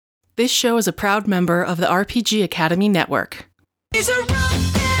This show is a proud member of the RPG Academy Network. She's a rock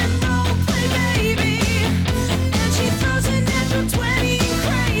and roll play baby, and she throws a natural 20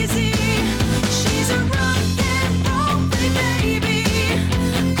 crazy. She's a rock and roll play baby,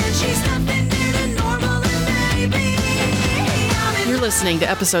 and she's nothing near to normal and maybe. You're listening to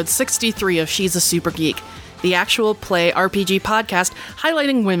episode 63 of She's a Super Geek, the actual play RPG podcast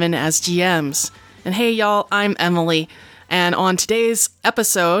highlighting women as GMs. And hey y'all, I'm Emily. And on today's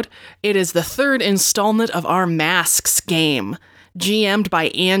episode, it is the third installment of our Masks game, GM'd by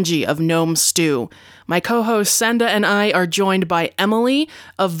Angie of Gnome Stew. My co-host Senda and I are joined by Emily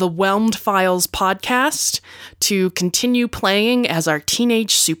of the Whelmed Files podcast to continue playing as our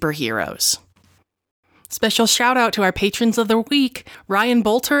teenage superheroes. Special shout out to our patrons of the week, Ryan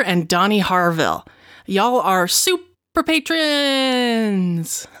Bolter and Donnie Harville. Y'all are super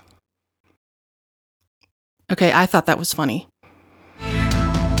patrons! Okay, I thought that was funny. The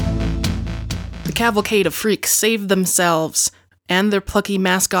Calvacade of Freaks saved themselves and their plucky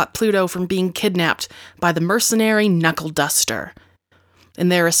mascot Pluto from being kidnapped by the mercenary Knuckle-Duster. In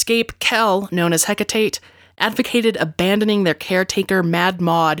their escape, Kel, known as Hectate, advocated abandoning their caretaker Mad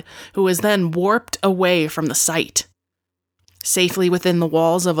Maude, who was then warped away from the site. Safely within the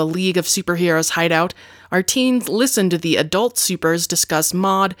walls of a League of Superheroes hideout, our teens listened to the adult supers discuss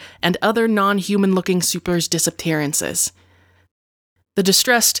Maude and other non-human-looking supers' disappearances. The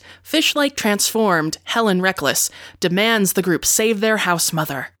distressed, fish-like transformed Helen Reckless demands the group save their house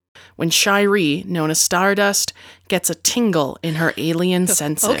mother, when Shiree, known as Stardust, gets a tingle in her alien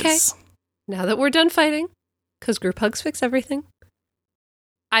senses. Okay, now that we're done fighting, because group hugs fix everything.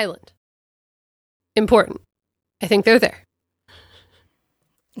 Island. Important. I think they're there.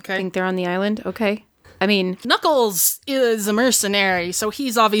 Okay. I think they're on the island. Okay. I mean, Knuckles is a mercenary, so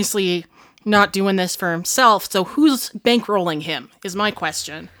he's obviously not doing this for himself. So who's bankrolling him is my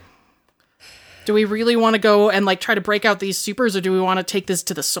question. Do we really want to go and try to break out these supers, or do we want to take this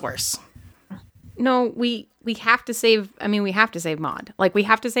to the source? no, we have to save. I mean, we have to save Maude. We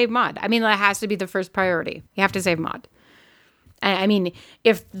have to save Maude. I mean, that has to be the first priority. We have to save Maude. I mean,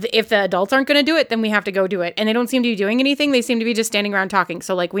 if the adults aren't going to do it, then we have to go do it. And they don't seem to be doing anything. They seem to be just standing around talking.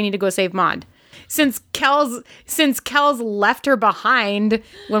 So, we need to go save Maude. Since Kel's left her behind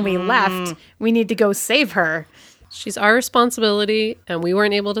when we left, we need to go save her. She's our responsibility, and we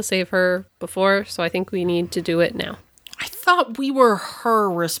weren't able to save her before, so I think we need to do it now. I thought we were her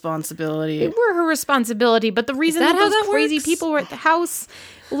responsibility. We were her responsibility, but the reason that those crazy people were at the house,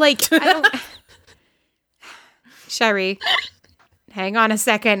 I don't... Shiree, hang on a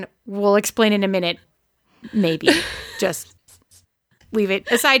second. We'll explain in a minute. Maybe. Just leave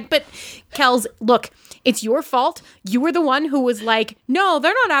it aside. But Kels, look, it's your fault. You were the one who was like, no,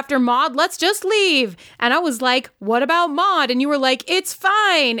 they're not after Maude. Let's just leave. And I was like, what about Maude? And you were like, it's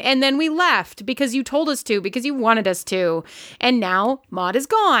fine. And then we left because you told us to, because you wanted us to. And now Maude is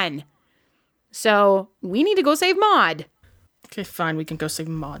gone. So we need to go save Maude. Okay, fine. We can go save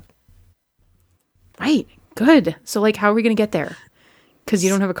Maude. Right. Good. So, how are we going to get there? Because you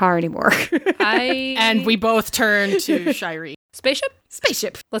don't have a car anymore. And we both turn to Shiree. Spaceship?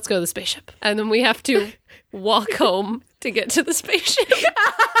 Spaceship. Let's go to the spaceship. And then we have to walk home to get to the spaceship.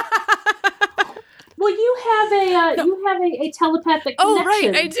 Well, you have a telepathic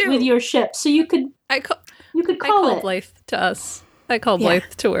connection with your ship, so you could call it. Blythe to us. I call Blythe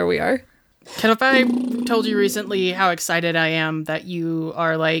to where we are. Can if I told you recently how excited I am that you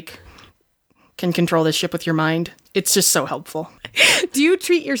are can control this ship with your mind? It's just so helpful. Do you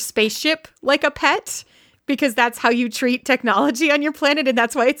treat your spaceship like a pet? Because that's how you treat technology on your planet, and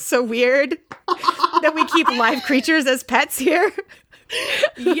that's why it's so weird that we keep live creatures as pets here.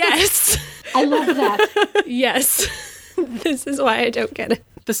 Yes. I love that. Yes. This is why I don't get it.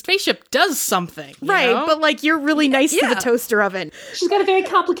 The spaceship does something. Right, know? but you're really nice to the toaster oven. She's got a very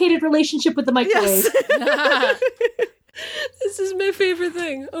complicated relationship with the microwave. Yes. This is my favorite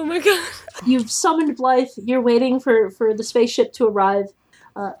thing. Oh my god. You've summoned Blythe. You're waiting for the spaceship to arrive.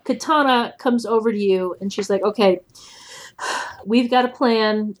 Katana comes over to you and she's like, okay, we've got a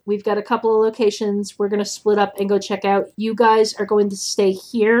plan. We've got a couple of locations. We're going to split up and go check out. You guys are going to stay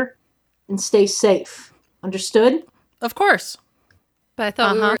here and stay safe. Understood? Of course. But I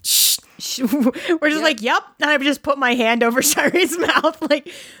thought we were... We're just yep. And I just put my hand over Shiree's mouth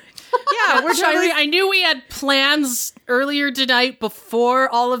yeah, we're Shiree, I knew we had plans earlier tonight before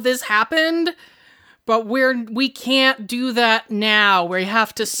all of this happened, but we can't do that now. We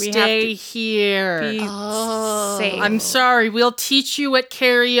have to stay here. Safe. I'm sorry. We'll teach you what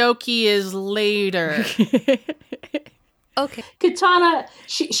karaoke is later. Okay. Katana,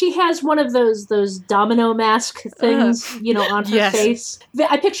 she has one of those domino mask things, on her Yes. face.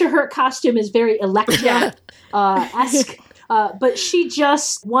 I picture her costume as very Electra esque, but she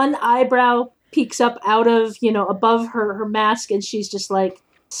just one eyebrow peeks up out of above her mask, and she's just like,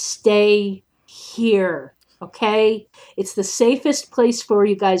 "Stay here, okay? It's the safest place for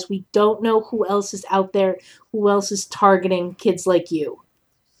you guys. We don't know who else is out there, who else is targeting kids like you.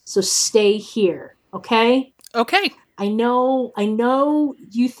 So stay here, okay?" Okay. I know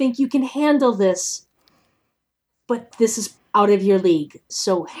you think you can handle this, but this is out of your league.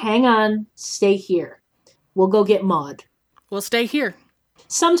 So hang on, stay here. We'll go get Maude. We'll stay here.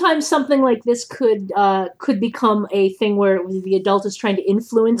 Sometimes something like this could become a thing where the adult is trying to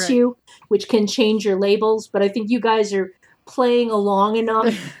influence Right. you, which can change your labels. But I think you guys are playing along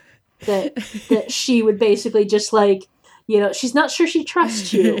enough that she would basically just like, she's not sure she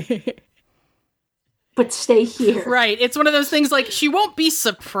trusts you, but stay here. Right. It's one of those things like she won't be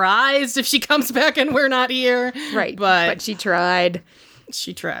surprised if she comes back and we're not here. Right. But she tried.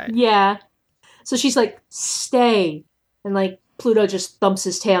 she tried. Yeah. So she's like, stay. And like Pluto just thumps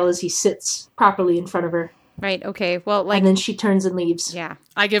his tail as he sits properly in front of her. Right. Okay. Well, And then she turns and leaves. yeah.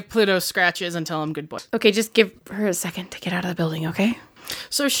 I give Pluto scratches and tell him good boy. Okay, just give her a second to get out of the building, okay?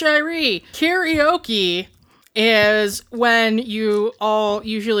 So, Shiree, karaoke is when you all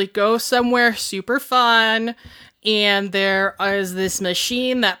usually go somewhere super fun, and there is this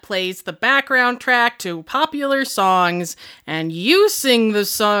machine that plays the background track to popular songs, and you sing the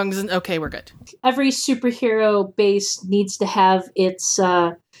songs, and okay, we're good. Every superhero base needs to have its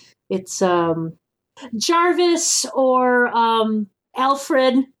Jarvis or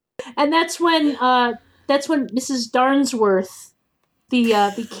Alfred, and that's when Mrs. Darnsworth,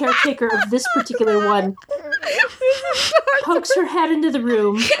 the caretaker of this particular one, pokes her head into the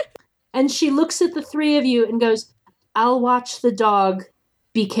room, and she looks at the three of you and goes, "I'll watch the dog.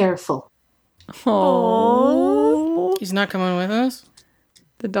 Be careful." Oh, He's not coming with us?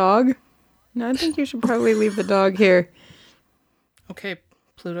 the dog? No, I think you should probably leave the dog here. Okay,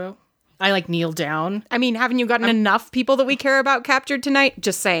 Pluto. I kneel down. I mean, haven't you gotten enough people that we care about captured tonight?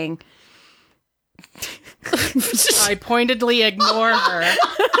 Just saying. I pointedly ignore her.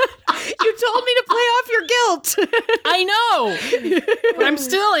 You told me to play off your guilt. I know! But I'm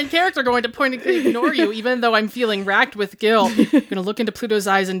still in character going to pointedly ignore you, even though I'm feeling racked with guilt. I'm going to look into Pluto's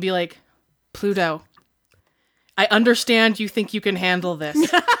eyes and be like, Pluto, I understand you think you can handle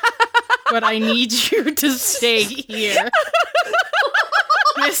this, but I need you to stay here.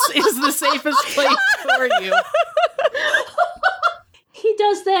 This is the safest place for you. He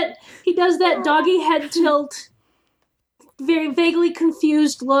does that doggy head tilt, very vaguely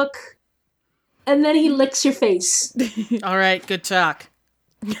confused look, and then he licks your face. All right, good talk.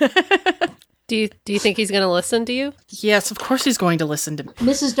 Do you think he's going to listen to you? Yes, of course he's going to listen to me.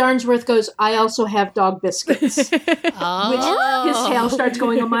 Mrs. Darnsworth goes, "I also have dog biscuits." Which his tail starts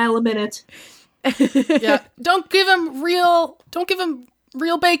going a mile a minute. Yeah, don't give him real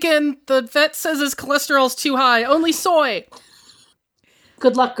bacon. The vet says his cholesterol's too high. Only soy.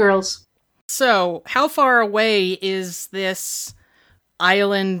 Good luck, girls. So, how far away is this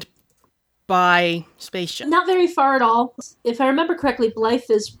island by spaceship? Not very far at all. If I remember correctly, Blythe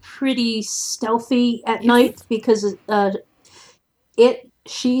is pretty stealthy at night because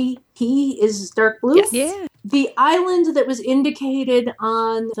he is dark blue. Yes. Yeah. The island that was indicated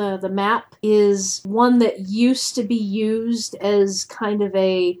on the map is one that used to be used as kind of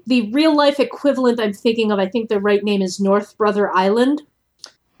the real life equivalent I'm thinking of. I think the right name is North Brother Island,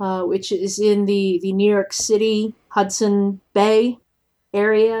 which is in the New York City, Hudson Bay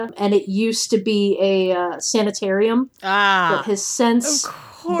area. And it used to be a sanitarium that has since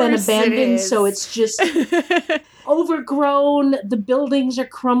been abandoned. So it's just overgrown. The buildings are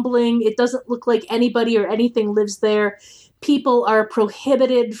crumbling. It doesn't look like anybody or anything lives there. People are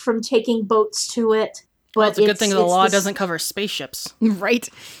prohibited from taking boats to it. But Well, it's a good thing the law doesn't cover spaceships. Right.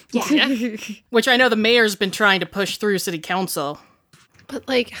 Yeah. Which I know the mayor's been trying to push through city council.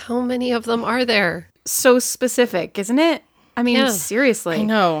 But how many of them are there? So specific, isn't it? I mean, Yeah. seriously. I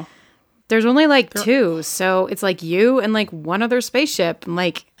know. There's only 2, so it's you and one other spaceship. And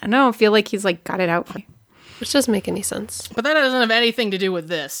I don't know, I feel like he's got it out for me. Which doesn't make any sense. But that doesn't have anything to do with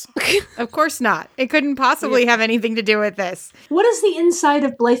this. Of course not. It couldn't possibly have anything to do with this. What does the inside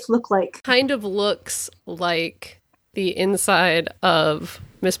of Blythe look like? Kind of looks like the inside of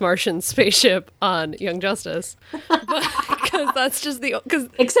Miss Martian's spaceship on Young Justice. Because that's just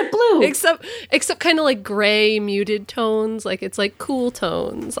Except blue. except kind of gray muted tones. It's cool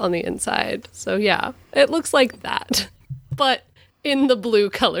tones on the inside. So yeah, it looks like that. But in the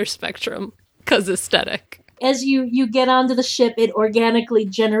blue color spectrum. Because aesthetic. as you get onto the ship, it organically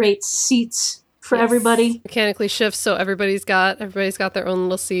generates seats for everybody. Mechanically shifts, so everybody's got their own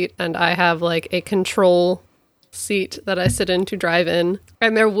little seat, and I have like a control seat that I sit in to drive in.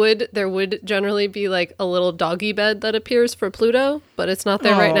 And there would generally be like a little doggy bed that appears for Pluto, but it's not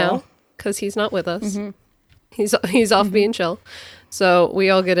there right now because he's not with us. He's off being chill. So we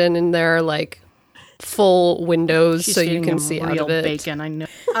all get in there are like full windows so you can see out of it. Bacon, I know.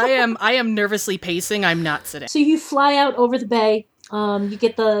 I am nervously pacing. I'm not sitting. So you fly out over the bay. You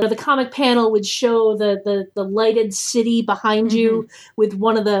get the comic panel would show the lighted city behind you with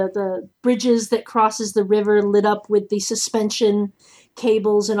one of the bridges that crosses the river lit up with the suspension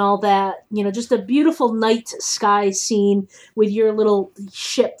cables and all that. You know, just a beautiful night sky scene with your little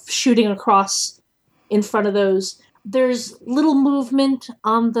ship shooting across in front of those. There's little movement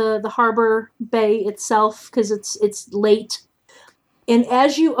on the harbor bay itself because it's late. And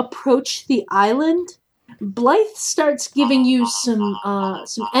as you approach the island, Blythe starts giving you some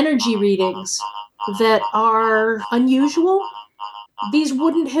energy readings that are unusual. These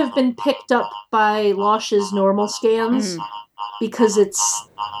wouldn't have been picked up by Losh's normal scans because it's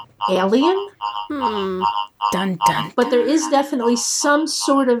alien. Dun dun. But there is definitely some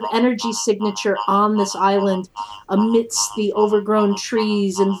sort of energy signature on this island amidst the overgrown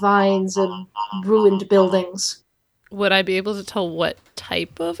trees and vines and ruined buildings. Would I be able to tell what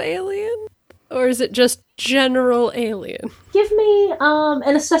type of alien? Or is it just general alien? Give me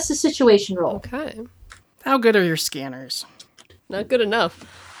an assess the situation roll. Okay. How good are your scanners? Not good enough.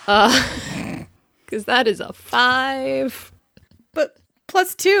 Because that is a 5. But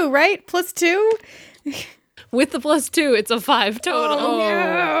 +2, right? +2? With the +2, it's a 5 total.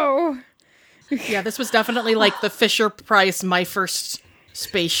 Oh, no. Yeah, this was definitely like the Fisher-Price My First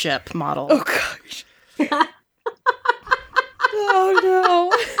Spaceship model. Oh, gosh. Oh, no.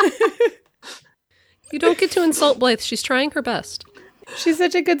 You don't get to insult Blythe. She's trying her best. She's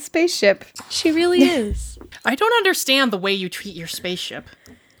such a good spaceship. She really is. I don't understand the way you treat your spaceship.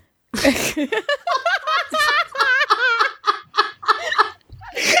 I'm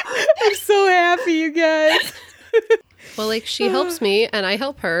so happy, you guys. Well, like, she helps me, and I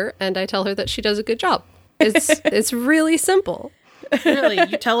help her, and I tell her that she does a good job. It's really simple. Really,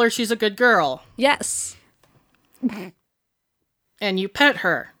 you tell her she's a good girl, Yes. and you pet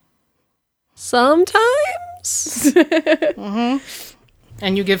her, Sometimes.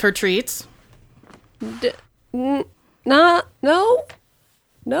 and you give her treats. No.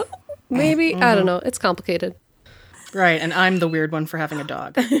 Maybe. I don't know. It's complicated. Right, and I'm the weird one for having a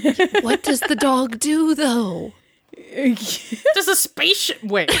dog. What does the dog do, though? Does a spaceship...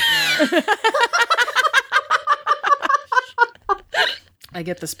 Wait. I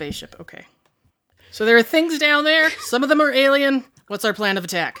get the spaceship, okay. So there are things down there. Some of them are alien. What's our plan of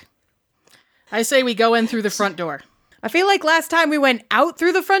attack? I say we go in through the front door. I feel like last time we went out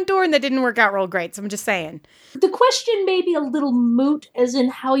through the front door and that didn't work out real great, so I'm just saying. The question may be a little moot as in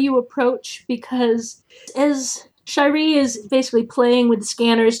how you approach, because as Shiree is basically playing with the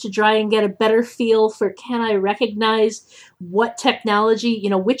scanners to try and get a better feel for, can I recognize what technology,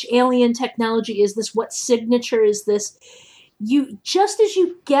 which alien technology is this, what signature is this? You, just as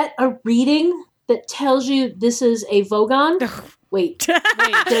you get a reading that tells you this is a Vogon. Wait, did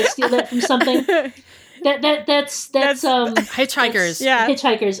I steal that from something? That's Hitchhikers. Yeah.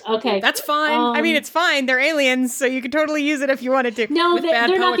 Hitchhikers. Okay, That's fine. I mean, it's fine. They're aliens, so you could totally use it if you wanted to. no, with they're bad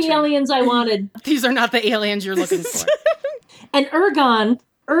not the poetry. aliens I wanted. These are not the aliens you're looking for. And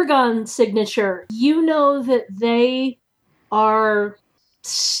Ergon signature. You know that they are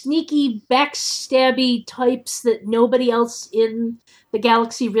sneaky, backstabby types that nobody else in the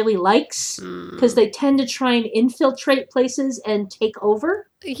galaxy really likes, because they tend to try and infiltrate places and take over.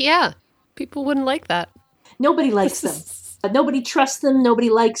 Yeah. People wouldn't like that. Nobody likes them. Nobody trusts them. Nobody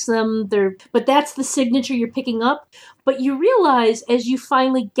likes them. But that's the signature you're picking up. But you realize as you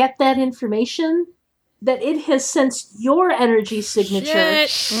finally get that information that it has sensed your energy signature.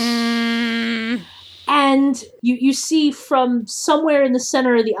 Shit. And you see from somewhere in the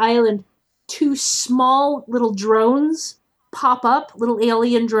center of the island 2 small little drones pop up, little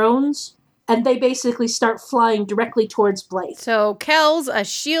alien drones, and they basically start flying directly towards Blythe. So, Kells, a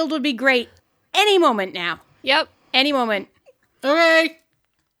shield would be great any moment now. Yep. Any moment. Okay.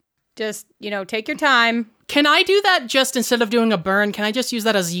 Just, take your time. Can I do that just instead of doing a burn? Can I just use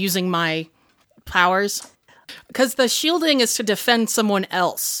that as using my powers? Because the shielding is to defend someone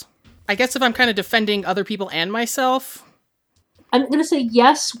else. I guess if I'm kind of defending other people and myself. I'm going to say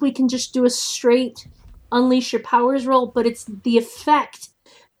yes, we can just do a straight unleash your powers roll, but it's the effect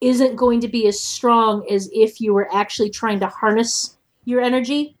isn't going to be as strong as if you were actually trying to harness your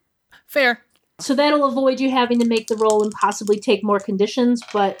energy. Fair. So that'll avoid you having to make the roll and possibly take more conditions,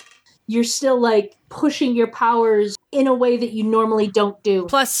 but you're still like pushing your powers in a way that you normally don't do.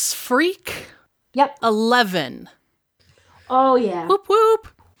 Plus freak, Yep. 11. Oh yeah. Whoop whoop.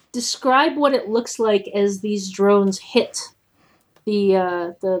 Describe what it looks like as these drones hit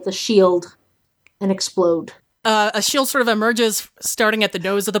the shield and explode. A shield sort of emerges starting at the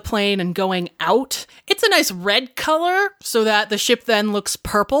nose of the plane and going out. It's a nice red color so that the ship then looks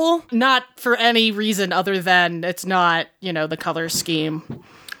purple. Not for any reason other than it's not, the color scheme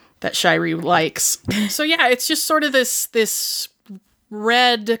that Shiree likes. So yeah, it's just sort of this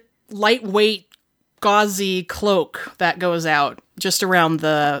red, lightweight, gauzy cloak that goes out just around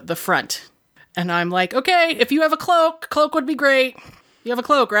the front. And I'm like, okay, if you have a cloak would be great. You have a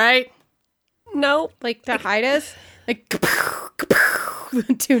cloak, right? No. Like to hide us? Like,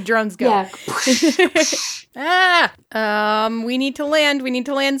 the two drones go. Yeah. We need to land. We need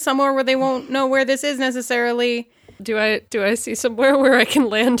to land somewhere where they won't know where this is necessarily. Do I see somewhere where I can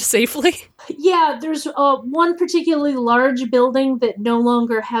land safely? Yeah, there's one particularly large building that no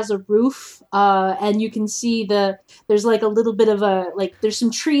longer has a roof, and you can see there's like a little bit of there's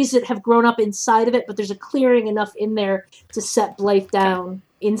some trees that have grown up inside of it, but there's a clearing enough in there to set Blythe down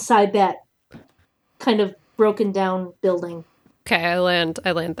inside that kind of broken down building. Okay, I land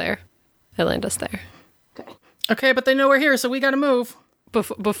there. I land us there. Okay, but they know we're here, so we gotta move.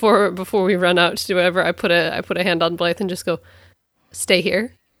 Before we run out to do whatever, I put a hand on Blythe and just go, stay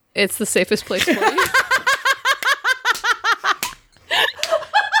here. It's the safest place for you.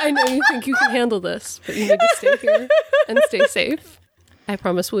 I know you think you can handle this, but you need to stay here and stay safe. I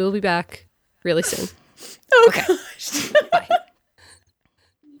promise we will be back really soon. Okay. Bye.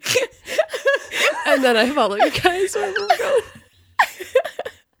 And then I follow you guys wherever we're going.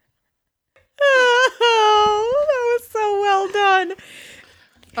 Oh, that was so well done.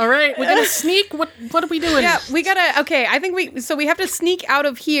 All right, we're gonna sneak. What are we doing? Yeah, we gotta. Okay, I think we have to sneak out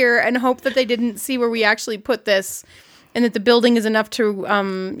of here and hope that they didn't see where we actually put this, and that the building is enough to,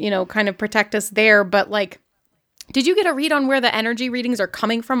 kind of protect us there. But did you get a read on where the energy readings are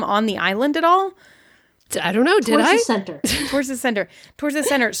coming from on the island at all? I don't know. Did Towards I? the center. Towards the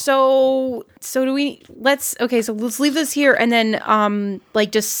center. So do we? So let's leave this here and then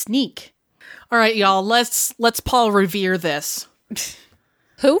just sneak. All right, y'all. Let's Paul Revere this.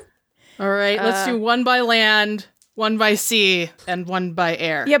 Who? All right, let's do one by land, one by sea, and one by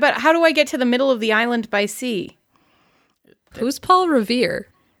air. Yeah, but how do I get to the middle of the island by sea? Who's Paul Revere?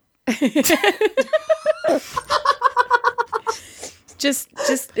 Just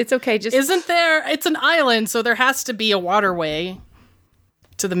it's okay. Just Isn't there? It's an island, so there has to be a waterway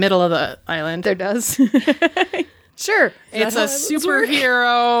to the middle of the island. there does. Sure. It's a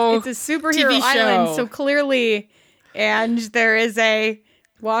superhero. It's a superhero TV island, show. so clearly, and there is a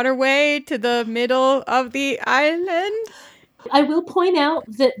waterway to the middle of the island. I will point out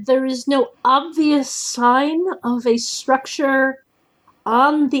that there is no obvious sign of a structure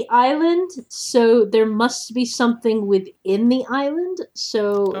on the island, so there must be something within the island.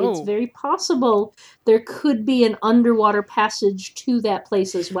 So it's Oh. very possible there could be an underwater passage to that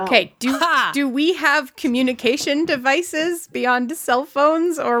place as well. Okay, Ha! do we have communication devices beyond cell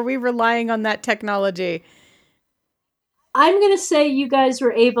phones, or are we relying on that technology? I'm going to say you guys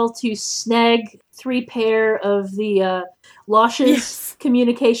were able to snag 3 pair of the Losh's Yes.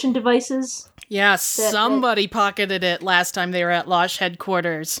 communication devices. Yeah, somebody pocketed it last time they were at Losh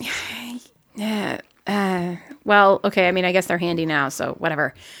headquarters. Yeah. Well, okay. I mean, I guess they're handy now, so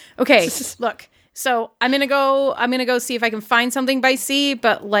whatever. Okay, look. So I'm gonna go see if I can find something by sea,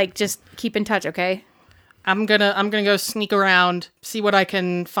 but just keep in touch, okay? I'm gonna go sneak around, see what I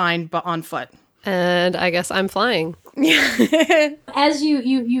can find on foot. And I guess I'm flying. As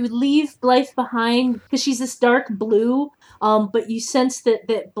you leave Blythe behind, because she's this dark blue, but you sense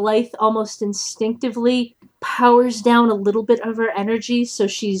that Blythe almost instinctively powers down a little bit of her energy, so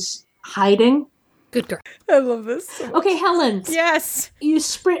she's hiding. Good girl. I love this. Okay, Helen, Yes. you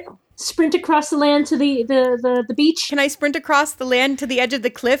sprint across the land to the beach. Can I sprint across the land to the edge of the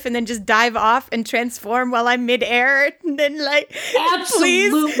cliff and then just dive off and transform while I'm midair? And then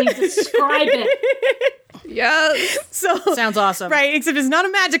Absolutely, describe it. Yes. So Sounds awesome. right, except it's not a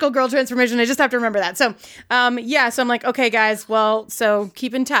magical girl transformation. I just have to remember that. So, so I'm like, okay, guys, well, so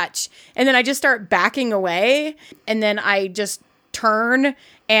keep in touch. And then I just start backing away, and then I just turn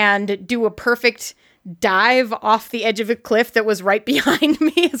and do a perfect dive off the edge of a cliff that was right behind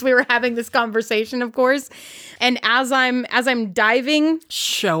me as we were having this conversation, of course. And as I'm diving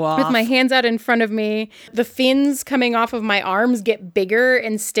Show off. with my hands out in front of me, the fins coming off of my arms get bigger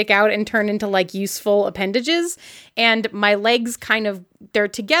and stick out and turn into useful appendages, and my legs kind of they're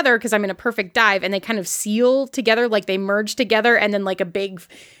together because I'm in a perfect dive, and they kind of seal together, like they merge together, and then like a big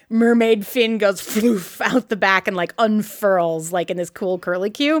mermaid fin goes floof out the back and like unfurls like in this cool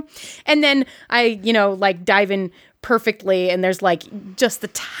curlicue. And then I, like dive in perfectly, and there's like just the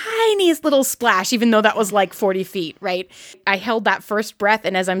tiniest little splash, even though that was like 40 feet, right? I held that first breath,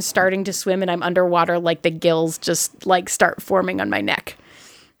 and as I'm starting to swim and I'm underwater, like the gills just like start forming on my neck.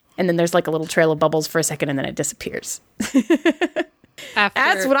 And then there's like a little trail of bubbles for a second, and then it disappears.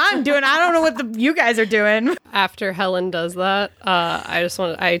 That's what I'm doing. I don't know what you guys are doing. After Helen does that,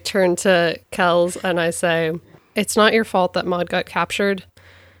 I turn to Kels and I say, it's not your fault that Maude got captured.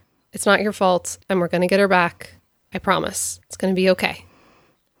 It's not your fault, and we're going to get her back. I promise. It's going to be okay.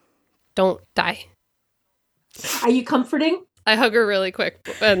 Don't die. Are you comforting? I hug her really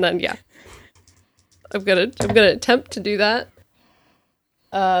quick, and then, yeah. I'm gonna attempt to do that.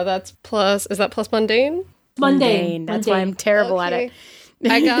 That's plus, is that plus mundane? Mundane. That's why I'm terrible at it.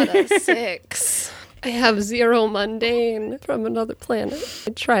 I got a 6. I have 0 mundane from another planet. I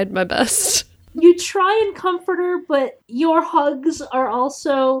tried my best. You try and comfort her, but your hugs are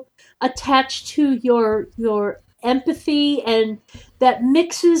also attached to your empathy, and that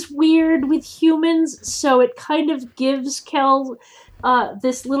mixes weird with humans, so it kind of gives Kel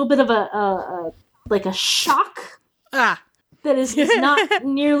this little bit of a shock that is not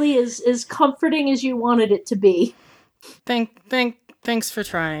nearly as comforting as you wanted it to be. Thanks for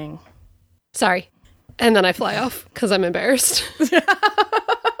trying. Sorry. And then I fly off because I'm embarrassed.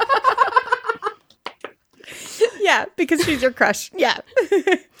 Yeah, because she's your crush. Yeah.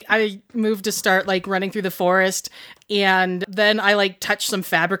 I move to start like running through the forest, and then I like touch some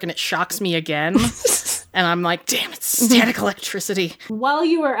fabric and it shocks me again. And I'm like, damn, it's static electricity. While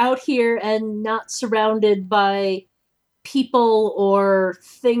you are out here and not surrounded by people or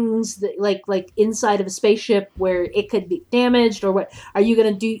things that like inside of a spaceship where it could be damaged, or what are you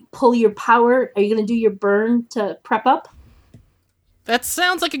going to do? Pull your power? Are you going to do your burn to prep up? That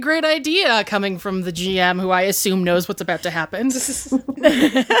sounds like a great idea coming from the GM, who I assume knows what's about to happen. So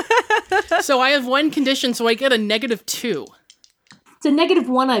I have one condition, so I get a -2. It's a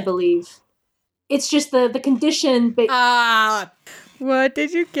 -1, I believe. It's just the condition. What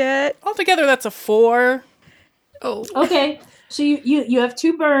did you get? Altogether, that's a 4. Oh. Okay, so you have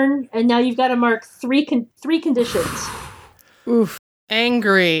 2 burn, and now you've got to mark 3 conditions. Oof.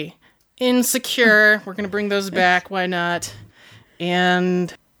 Angry. Insecure. We're going to bring those back. Why not?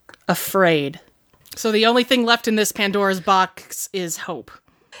 And afraid. So the only thing left in this Pandora's box is hope.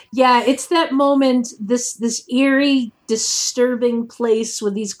 Yeah, it's that moment, this eerie, disturbing place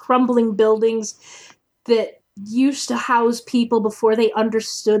with these crumbling buildings that used to house people before they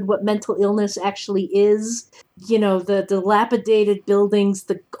understood what mental illness actually is. You know, the dilapidated buildings,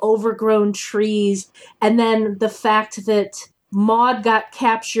 the overgrown trees, and then the fact that Maude got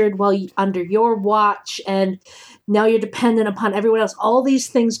captured under your watch, and now you're dependent upon everyone else. All these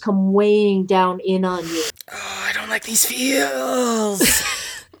things come weighing down in on you. Oh, I don't like these feels.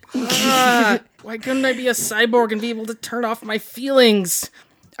 Why couldn't I be a cyborg and be able to turn off my feelings?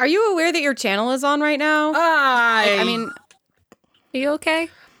 Are you aware that your channel is on right now? I mean, Are you okay?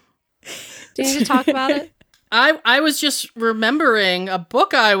 Do you need to talk about it? I was just remembering a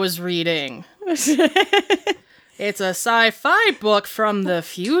book I was reading. It's a sci-fi book from the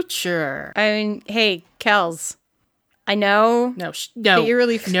future. I mean, hey, Kels, I know. No, that you're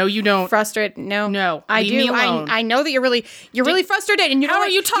really no, you don't. Frustrated. No, I leave do. me alone. I know that you're really frustrated, and you know How what?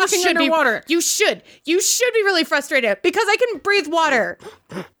 are you talking underwater? You should be really frustrated because I can breathe water.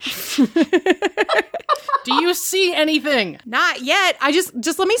 Do you see anything? Not yet. I just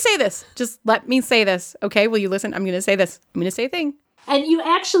let me say this. Just let me say this. Okay? Will you listen? I'm going to say this. I'm going to say a thing. And you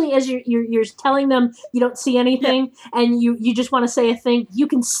actually, as you're telling them you don't see anything, and you just want to say a thing, you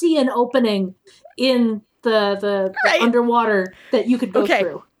can see an opening in the Right. underwater that you could go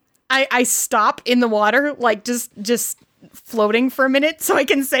through. I stop in the water, like just floating for a minute so I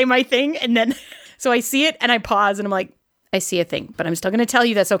can say my thing, and then so I see it and I pause and I'm like, I see a thing, but I'm still going to tell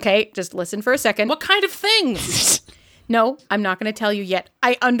you this, okay? Just listen for a second. What kind of thing? No, I'm not going to tell you yet.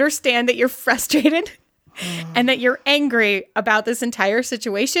 I understand that you're frustrated and that you're angry about this entire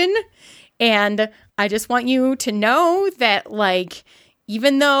situation, and I just want you to know that, like,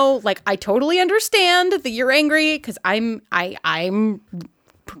 even though, like, I totally understand that you're angry, because I'm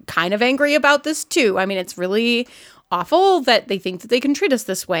kind of angry about this too. I mean, it's really awful that they think that they can treat us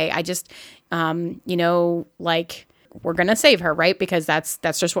this way. I just, like, we're gonna save her, right? Because that's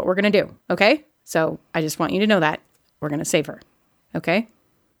just what we're gonna do. Okay. So I just want you to know that we're gonna save her. Okay.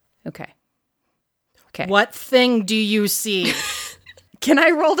 Okay. Okay. What thing do you see? Can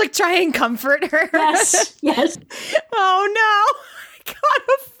I roll to try and comfort her? Yes. Oh no. got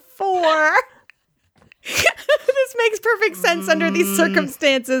a 4. This makes perfect sense under these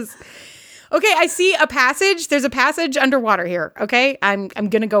circumstances. Okay, I see a passage. There's a passage underwater here. Okay, I'm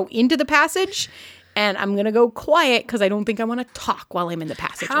gonna go into the passage, and I'm gonna go quiet because I don't think I want to talk while I'm in the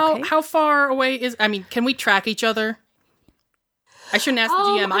passage. Okay? How far away is? I mean, can we track each other? I shouldn't ask the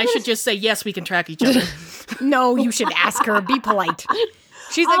GM. I should just say yes. We can track each other. No, you should ask her. Be polite.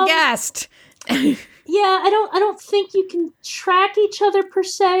 She's a guest. Yeah, I don't think you can track each other per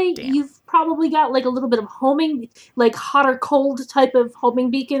se. Damn. You've probably got like a little bit of homing, like hot or cold type of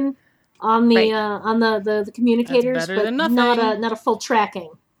homing beacon on the Right. on the communicators, That's better but than nothing. not a full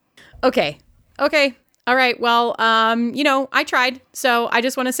tracking. Okay. All right. Well, I tried. So I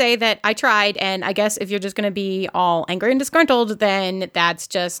just want to say that I tried. And I guess if you're just going to be all angry and disgruntled, then that's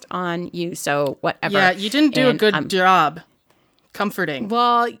just on you. So whatever. Yeah, you didn't do a And, good job. Comforting.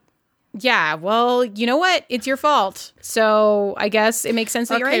 Well, yeah. Well, you know what? It's your fault. So I guess it makes sense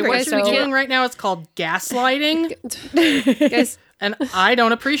that you're Okay, angry. what you're So doing right now is called gaslighting, Guys, and I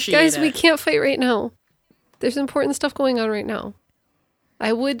don't appreciate guys, it. we can't fight right now. There's important stuff going on right now.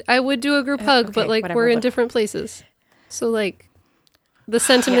 I would do a group hug, but okay, like whatever, we're in but- different places. So like the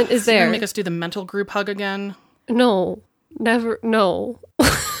sentiment is You're gonna there. make us do the mental group hug again. No. Never no.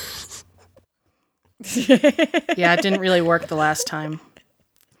 Yeah, it didn't really work the last time.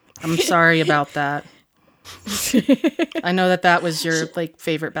 I'm sorry about that. I know that was your like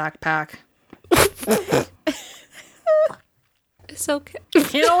favorite backpack. It's okay.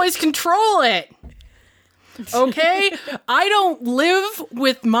 Can't always control it. Okay? I don't live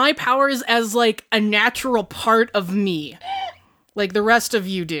with my powers as like a natural part of me. Like the rest of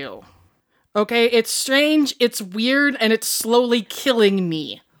you do. Okay? It's strange, it's weird, and it's slowly killing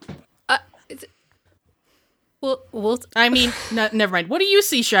me. We'll I mean, never mind. What do you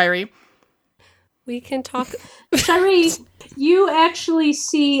see, Shirey? we can talk. Shari, you actually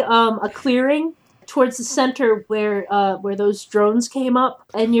see a clearing towards the center where those drones came up,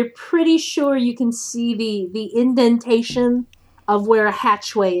 and you're pretty sure you can see the indentation of where a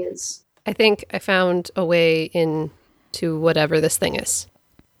hatchway is. I think I found a way in to whatever this thing is.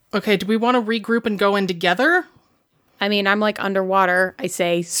 Okay, do we want to regroup and go in together? I mean, I'm like underwater, I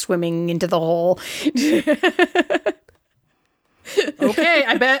say, swimming into the hole. Okay,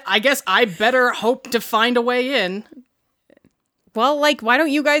 I guess I better hope to find a way in. Well, like, why don't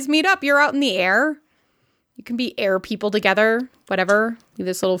you guys meet up? You're out in the air. You can be air people together, whatever. Leave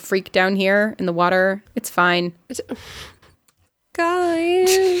this little freak down here in the water. It's fine.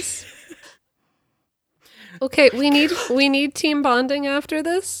 Guys. Okay, we need team bonding after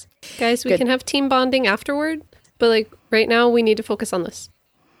this. Guys, we Good. can have team bonding afterward, but like right now we need to focus on this.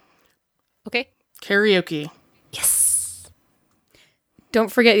 Okay? Karaoke. Yes.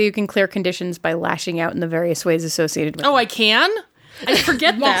 Don't forget you can clear conditions by lashing out in the various ways associated with Oh, I can? I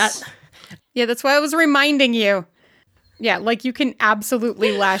forget Yes. that. Yeah, that's why I was reminding you. Yeah, like you can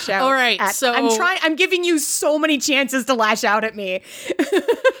absolutely lash out. All right, so- I'm giving you so many chances to lash out at me.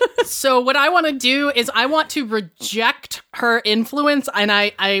 So what I want to do is I want to reject her influence, and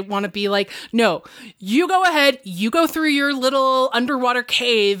I want to be like, no, you go ahead, you go through your little underwater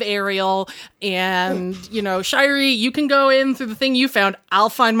cave, Ariel, and, Shirey, you can go in through the thing you found. I'll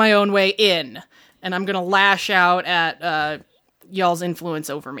find my own way in. And I'm going to lash out at y'all's influence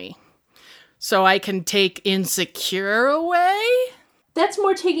over me. So I can take insecure away? That's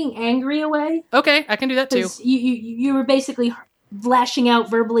more taking angry away. Okay, I can do that too. 'Cause you were basically lashing out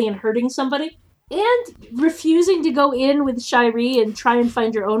verbally and hurting somebody. And refusing to go in with Shirey and try and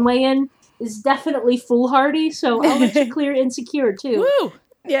find your own way in is definitely foolhardy, so I'll let you clear insecure too. Woo!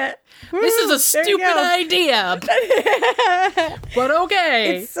 Yeah. This is a stupid idea. But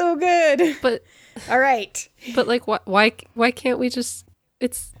okay. It's so good. But All right. like why can't we just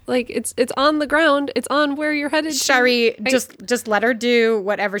it's like it's on the ground. It's on where you're headed. Shari, just let her do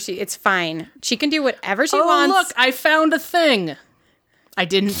whatever it's fine. She can do whatever she Oh, wants. look, I found a thing. I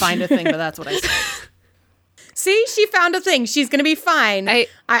didn't find a thing, but that's what I said. See, she found a thing. She's gonna be fine.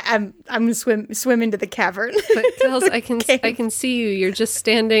 I'm gonna swim into the cavern. But Kels, I can see you. You're just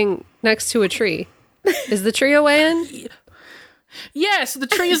standing next to a tree. Is the tree a way in? Yes, the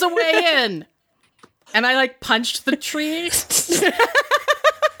tree is a way in. And I punched the tree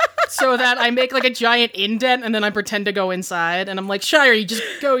so that I make a giant indent, and then I pretend to go inside, and I'm like, Shire, you just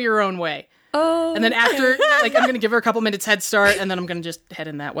go your own way. Oh. And then after, I'm gonna give her a couple minutes head start, and then I'm gonna just head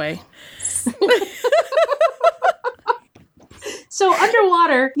in that way. So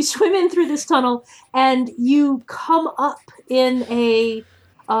underwater, you swim in through this tunnel, and you come up in a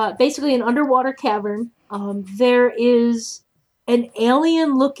basically an underwater cavern. There is an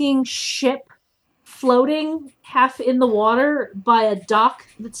alien-looking ship floating half in the water by a dock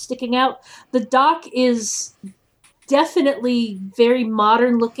that's sticking out. The dock is definitely very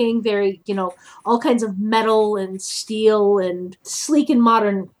modern looking, very, all kinds of metal and steel and sleek and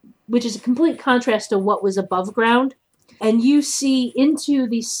modern, which is a complete contrast to what was above ground. And you see into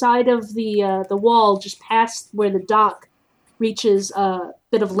the side of the wall, just past where the dock reaches a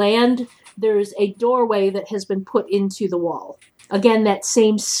bit of land, there's a doorway that has been put into the wall. Again, that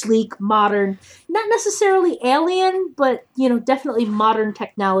same sleek, modern, not necessarily alien, but, definitely modern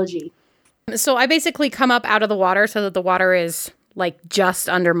technology. So I basically come up out of the water so that the water is like just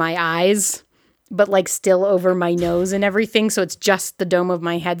under my eyes, but like still over my nose and everything. So it's just the dome of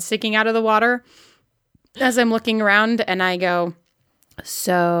my head sticking out of the water as I'm looking around, and I go,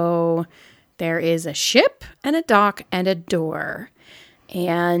 so there is a ship and a dock and a door.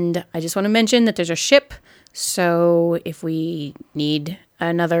 And I just want to mention that there's a ship. So if we need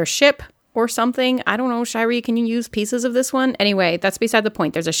another ship or something, I don't know, Shiree, can you use pieces of this one? Anyway, that's beside the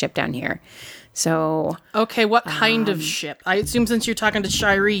point. There's a ship down here. So Okay, what kind of ship? I assume since you're talking to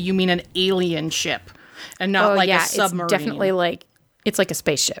Shiree, you mean an alien ship and not a submarine. It's definitely it's like a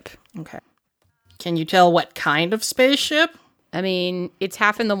spaceship. Okay. Can you tell what kind of spaceship? I mean, it's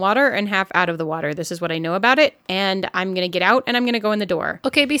half in the water and half out of the water. This is what I know about it. And I'm going to get out and I'm going to go in the door.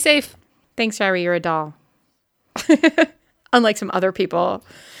 Okay, be safe. Thanks, Shiree. You're a doll. Unlike some other people.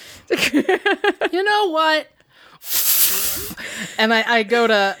 You know what? And I go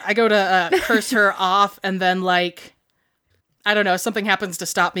to curse her off, and then I don't know, something happens to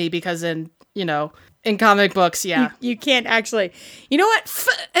stop me because in comic books, yeah. You can't actually, you know what?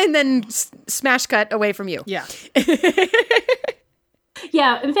 And then smash cut away from you. Yeah.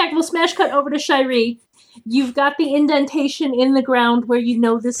 Yeah, in fact, we'll smash cut over to Shiree. You've got the indentation in the ground where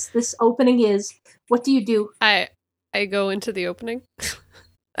this opening is. What do you do? I go into the opening.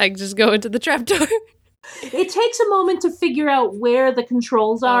 I just go into the trapdoor. It takes a moment to figure out where the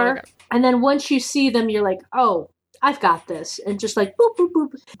controls are, okay. And then once you see them, you're like, oh, I've got this. And just boop, boop,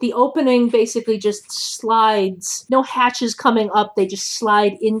 boop. The opening basically just slides. No hatches coming up. They just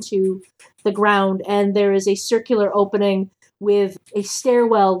slide into the ground. And there is a circular opening with a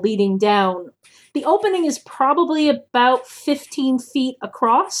stairwell leading down. The opening is probably about 15 feet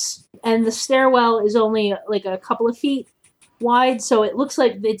across. And the stairwell is only a couple of feet wide. So it looks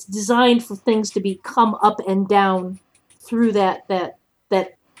like it's designed for things to come up and down through that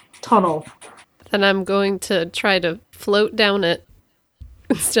tunnel. Then I'm going to try to float down it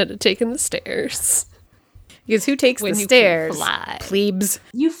instead of taking the stairs. Because who takes When the you can stairs? fly. Plebes.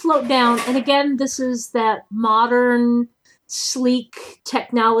 You float down, and again, this is that modern, sleek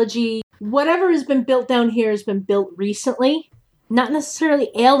technology. Whatever has been built down here has been built recently. Not necessarily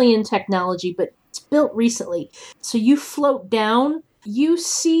alien technology, but it's built recently. So you float down, you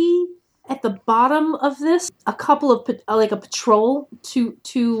see at the bottom of this a couple of a patrol, two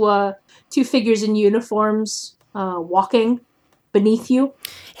figures in uniforms walking beneath you.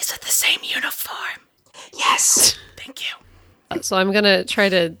 Is it the same uniform? Yes. Thank you. So I'm going to try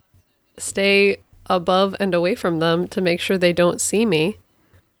to stay above and away from them to make sure they don't see me,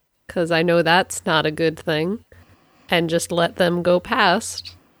 because I know that's not a good thing, and just let them go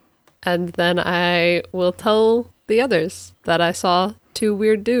past. And then I will tell the others that I saw two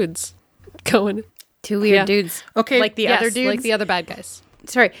weird dudes going. Two weird Yeah. dudes. Okay. Like the other dudes? like the other bad guys.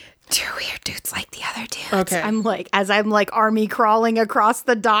 Sorry. Two weird dudes like the other dudes. Okay. I'm army crawling across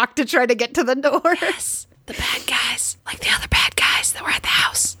the dock to try to get to the door. Yes. The bad guys, like the other bad guys that were at the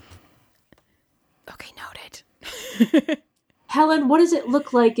house. Okay, noted. Helen, what does it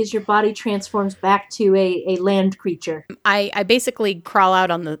look like as your body transforms back to a land creature? I basically crawl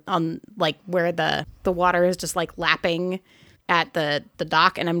out on where the water is just lapping at the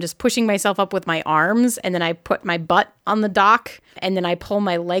dock, and I'm just pushing myself up with my arms, and then I put my butt on the dock, and then I pull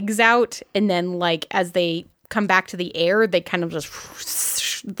my legs out, and then as they come back to the air, they kind of just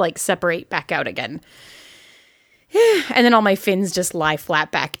separate back out again. And then all my fins just lie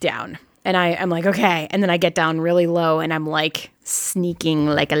flat back down. And I'm like, okay. And then I get down really low, and I'm sneaking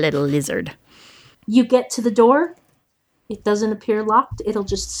like a little lizard. You get to the door. It doesn't appear locked. It'll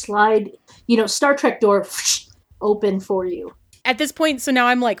just slide, Star Trek door open for you. At this point, so now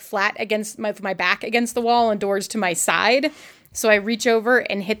I'm flat against my back against the wall and doors to my side. So I reach over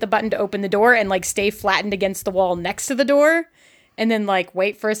and hit the button to open the door and stay flattened against the wall next to the door. And then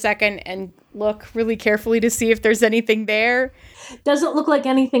wait for a second and look really carefully to see if there's anything there. Doesn't look like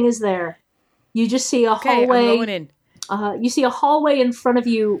anything is there. You just see a hallway. I'm going in. You see a hallway in front of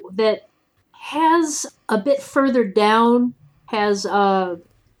you that has a bit further down, has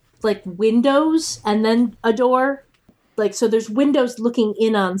windows and then a door. So there's windows looking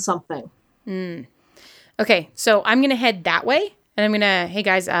in on something. Okay, so I'm gonna head that way, and I'm gonna, hey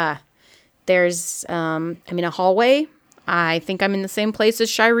guys, there's, I'm in a hallway. I think I'm in the same place as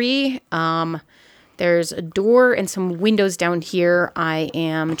Shiree. There's a door and some windows down here. I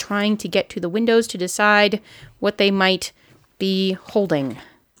am trying to get to the windows to decide what they might be holding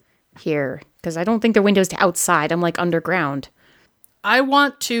here, because I don't think they're windows to outside. I'm like underground. I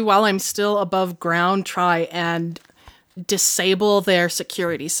want to, while I'm still above ground, try and disable their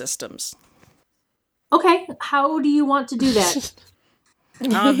security systems. Okay, how do you want to do that?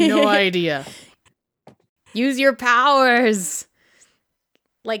 I have no idea. Use your powers.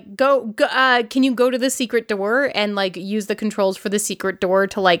 Like, can you go to the secret door and, like, use the controls for the secret door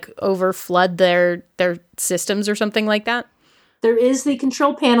to, like, overflood their systems or something like that? There is the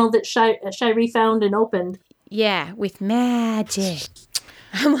control panel that Shiree found and opened. Yeah, with magic.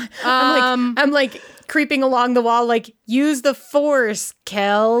 I'm like creeping along the wall, like, use the force,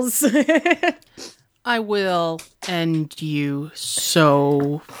 Kels. I will end you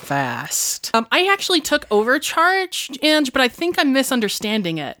so fast. I actually took overcharge, Ange, but I think I'm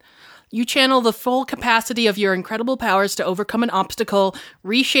misunderstanding it. You channel the full capacity of your incredible powers to overcome an obstacle,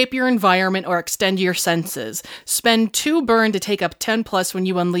 reshape your environment, or extend your senses. Spend 2 burn to take up 10 plus when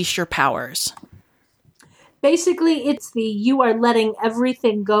you unleash your powers. Basically, it's you are letting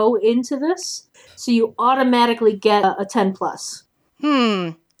everything go into this, so you automatically get a 10 plus.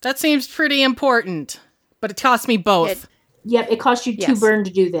 That seems pretty important, but it costs me both. Yep, it costs you 2 burn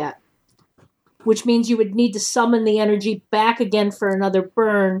to do that. Which means you would need to summon the energy back again for another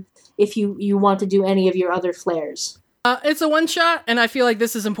burn if you want to do any of your other flares. It's a one-shot, and I feel like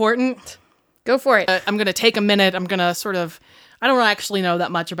this is important. Go for it. I'm going to take a minute. I'm going to sort of... I don't actually know that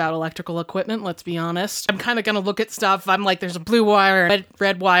much about electrical equipment, let's be honest. I'm kind of going to look at stuff. I'm like, there's a blue wire, and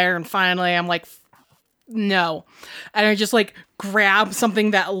red wire, and finally I'm like, no. And I just, like, grab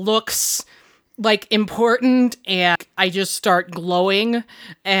something that looks... like important, and I just start glowing,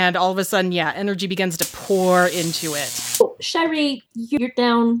 and all of a sudden, energy begins to pour into it. So, Shiree, you're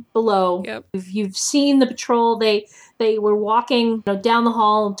down below. Yep. You've seen the patrol. They were walking down the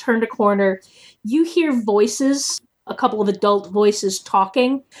hall and turned a corner. You hear voices, a couple of adult voices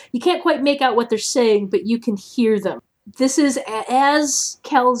talking. You can't quite make out what they're saying, but you can hear them. This is as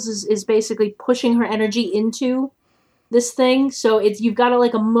Kels is basically pushing her energy into this thing, so you've got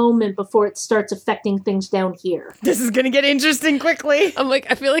a moment before it starts affecting things down here. This is gonna get interesting quickly. I'm like,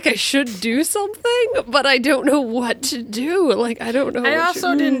 I feel like I should do something, but I don't know what to do. Like, I don't know. I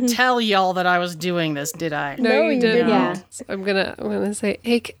also didn't tell y'all that I was doing this, did I? No, you didn't. Yeah. So I'm gonna say,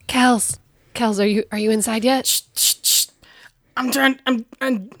 hey, Kels, are you inside yet? Shh. I'm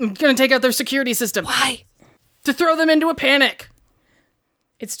gonna take out their security system. Why? To throw them into a panic.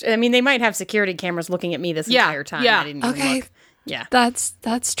 They might have security cameras looking at me this entire time. Yeah. I didn't even Okay. look. Yeah.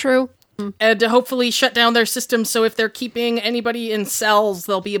 That's true. And to hopefully shut down their system, so if they're keeping anybody in cells,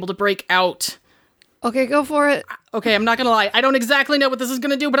 they'll be able to break out. Okay, go for it. Okay, I'm not gonna lie. I don't exactly know what this is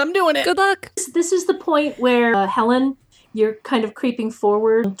gonna do, but I'm doing it. Good luck. This is the point where, Helen, you're kind of creeping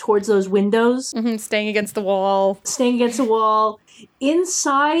forward towards those windows, Staying against the wall. staying against a wall.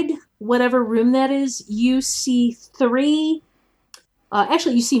 Inside whatever room that is, you see 3...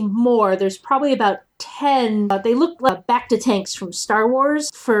 actually, you see more. There's probably about 10. They look like Bacta tanks from Star Wars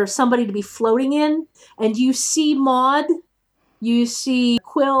for somebody to be floating in. And you see Maude, you see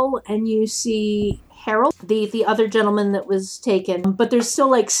Quill, and you see Harold, the other gentleman that was taken. But there's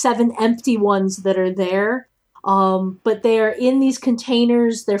still 7 empty ones that are there. But they are in these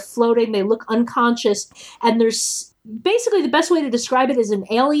containers. They're floating. They look unconscious. And there's basically the best way to describe it is an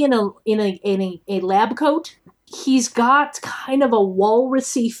alien in a lab coat. He's got kind of a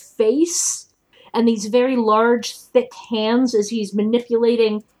walrusy face and these very large, thick hands as he's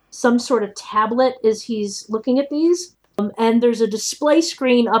manipulating some sort of tablet as he's looking at these. And there's a display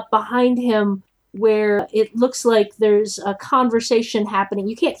screen up behind him where it looks like there's a conversation happening.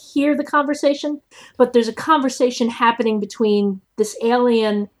 You can't hear the conversation, but there's a conversation happening between this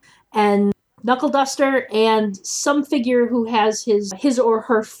alien and Knuckle-Duster and some figure who has his or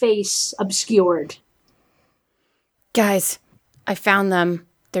her face obscured. Guys, I found them.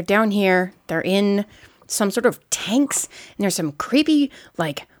 They're down here. They're in some sort of tanks. And there's some creepy,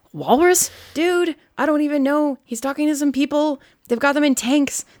 walrus dude. I don't even know. He's talking to some people. They've got them in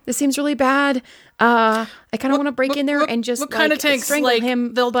tanks. This seems really bad. I kind of want to break in there and just, what kind of tanks? strangle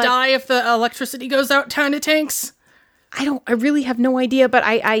him. They'll die if the electricity goes out kind of tanks? I really have no idea, but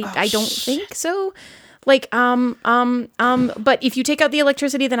I don't think so. But if you take out the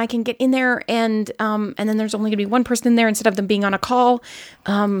electricity, then I can get in there, and then there's only gonna be one person in there instead of them being on a call.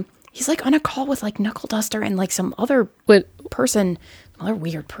 He's on a call with Knuckle-Duster and some other person. Another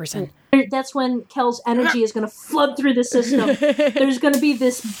weird person. That's when Kel's energy is going to flood through the system. There's going to be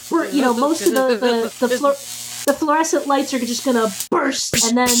this, most of the fluorescent lights are just going to burst,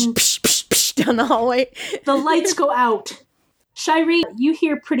 and then Down the hallway. the lights go out. Shiree, you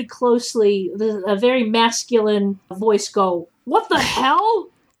hear pretty closely a very masculine voice go, "What the hell?"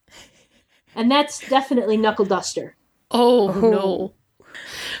 And that's definitely Knuckle-Duster. Oh, no.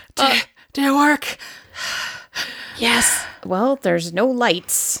 Did it work? Yes. Well, there's no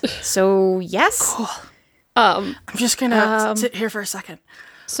lights. So, yes. I'm just gonna sit here for a second.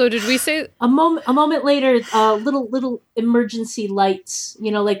 So did we say... A moment later, little emergency lights,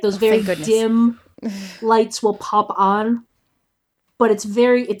 like those very thank goodness. dim lights will pop on. But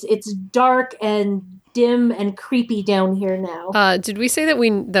it's dark and dim and creepy down here now. did we say that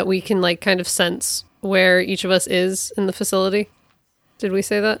we can like kind of sense where each of us is in the facility? Did we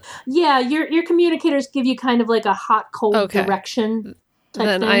say that? Yeah, your communicators give you kind of like a hot, cold Okay. direction type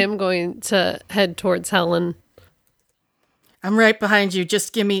Then thing. I am going to head towards Helen. I'm right behind you.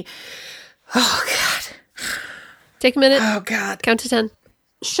 Just give me. Oh God. Take a minute. Oh God. Count to 10.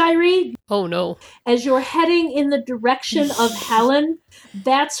 Shiree, Oh, no. as you're heading in the direction of Helen,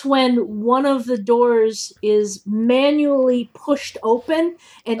 that's when one of the doors is manually pushed open,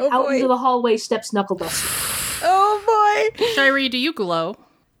 and out boy. into the hallway steps Knuckle-Duster. Oh, boy. Shiree, do you glow?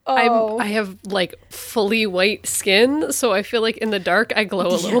 I have like fully white skin, so I feel like in the dark I glow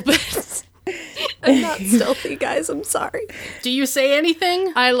a little bit. I'm not stealthy, guys. I'm sorry. Do you say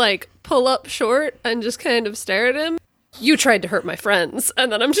anything? I like pull up short and just kind of stare at him. You tried to hurt my friends,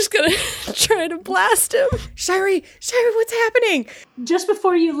 and then I'm just gonna try to blast him. Shiree, what's happening? Just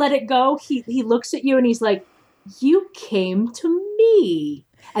before you let it go, he looks at you and he's like, "You came to me."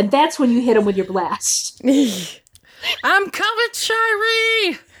 And that's when you hit him with your blast. I'm coming,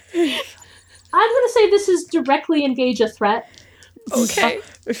 Shiree. I'm going to say this is directly engage a threat. Okay.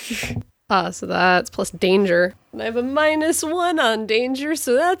 So that's plus danger. And I have a -1 on danger,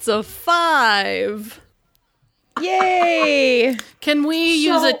 so that's a 5. Yay. Can we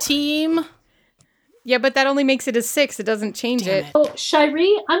use a team? Yeah, but that only makes it a 6. It doesn't change it. So,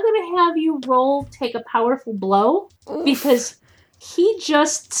 Shiree, I'm going to have you take a powerful blow because he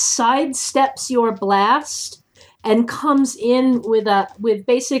just sidesteps your blast and comes in with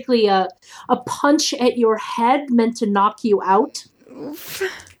basically a punch at your head meant to knock you out.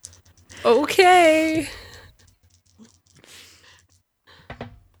 Okay.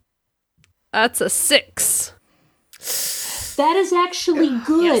 That's a 6. That is actually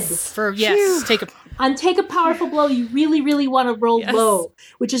good. Take a Powerful blow, you really, really want to roll low,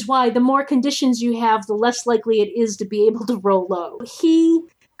 which is why the more conditions you have, the less likely it is to be able to roll low. He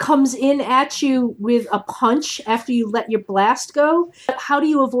comes in at you with a punch after you let your blast go. How do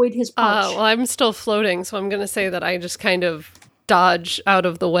you avoid his punch? Well, I'm still floating, so I'm going to say that I just kind of dodge out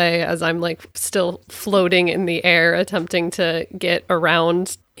of the way as I'm like still floating in the air, attempting to get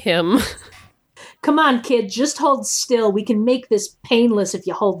around him. Come on, kid, just hold still. We can make this painless if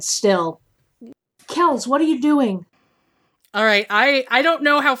you hold still. Kels, what are you doing? All right, I don't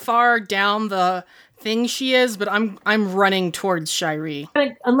know how far down the thing she is, but I'm running towards Shiree.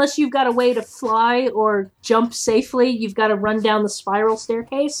 Unless you've got a way to fly or jump safely, you've got to run down the spiral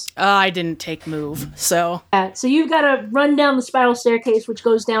staircase. I didn't take move, so So you've got to run down the spiral staircase, which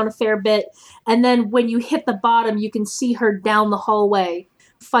goes down a fair bit, and then when you hit the bottom, you can see her down the hallway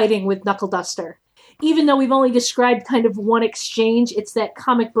fighting with Knuckle-Duster. Even though we've only described kind of one exchange, it's that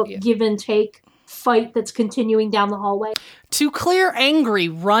comic book give and take fight that's continuing down the hallway. To clear angry,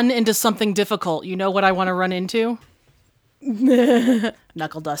 run into something difficult. You know what I want to run into?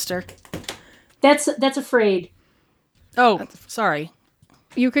 Knuckle-Duster. That's afraid. Oh, sorry.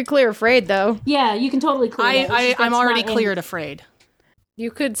 You could clear afraid, though. Yeah, you can totally clear that. I'm already not cleared afraid.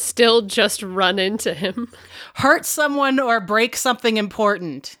 You could still just run into him. Hurt someone or break something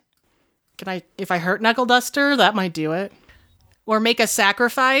important. If I hurt Knuckle-Duster, that might do it. Or make a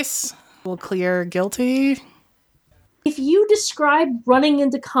sacrifice. We'll clear guilty. If you describe running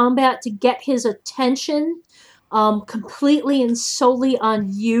into combat to get his attention completely and solely on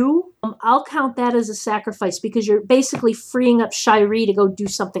you, I'll count that as a sacrifice because you're basically freeing up Shiree to go do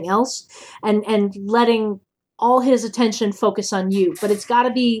something else and letting all his attention focus on you. But it's got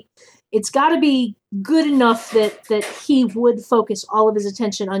to be good enough that he would focus all of his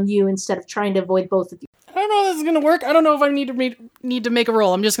attention on you instead of trying to avoid both of you. I don't know if this is going to work. I don't know if I need to make a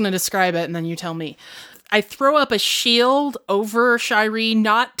roll. I'm just going to describe it and then you tell me. I throw up a shield over Shiree,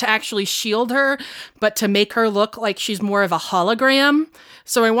 not to actually shield her, but to make her look like she's more of a hologram.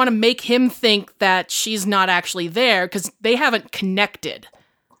 So I want to make him think that she's not actually there because they haven't connected.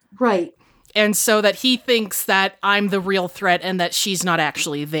 Right. And so that he thinks that I'm the real threat and that she's not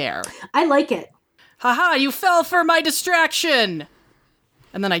actually there. I like it. Haha, you fell for my distraction!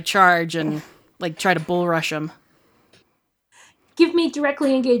 And then I charge and, like, try to bull rush him. Give me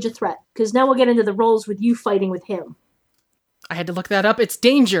directly engage a threat, because now we'll get into the roles with you fighting with him. I had to look that up. It's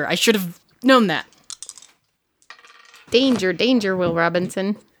danger. I should have known that. Danger, danger, Will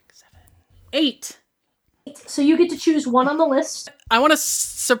Robinson. 8. So you get to choose one on the list. I want to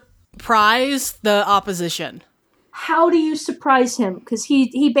surprise the opposition. How do you surprise him? Because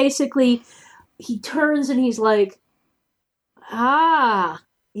he basically, he turns and he's like,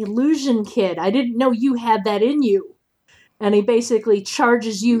 illusion kid. I didn't know you had that in you. And he basically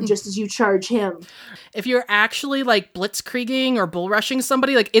charges you just as you charge him. If you're actually, like, blitzkrieging or bull rushing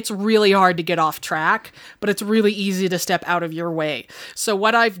somebody, like, it's really hard to get off track, but it's really easy to step out of your way. So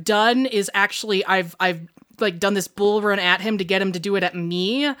what I've done is actually, I've like, done this bull run at him to get him to do it at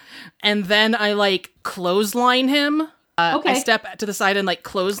me, and then I, like, clothesline him. Okay. I step to the side and, like,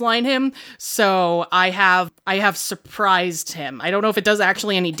 clothesline him, so I have surprised him. I don't know if it does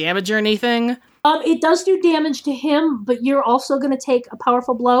actually any damage or anything. It does do damage to him, but you're also going to take a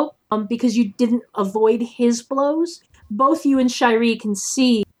powerful blow because you didn't avoid his blows. Both you and Shiree can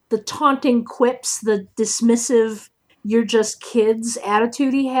see the taunting quips, the dismissive, you're just kids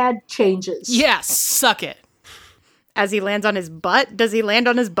attitude he had changes. Yes, suck it. As he lands on his butt? Does he land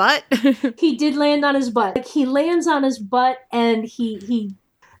on his butt? He did land on his butt. Like, he lands on his butt and he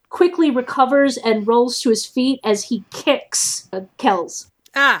quickly recovers and rolls to his feet as he kicks Kells.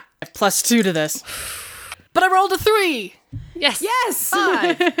 I have +2 to this. But I rolled a 3! Yes. Yes!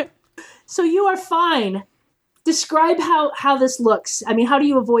 5! So you are fine. Describe how this looks. I mean, how do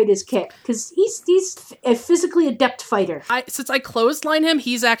you avoid his kick? Because he's a physically adept fighter. Since I clothesline him,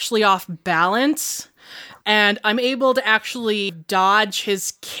 he's actually off balance. And I'm able to actually dodge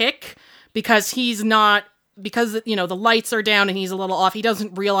his kick because he's not... Because, you know, the lights are down and he's a little off. He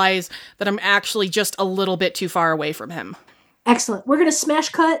doesn't realize that I'm actually just a little bit too far away from him. Excellent. We're going to smash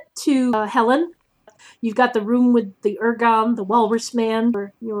cut to Helen. You've got the room with the Ergon, the Walrus Man,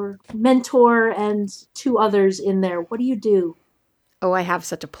 your mentor, and 2 others in there. What do you do? Oh, I have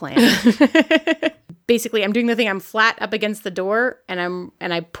such a plan. Basically, I'm doing the thing. I'm flat up against the door, and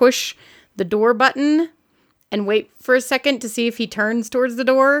I push the door button and wait for a second to see if he turns towards the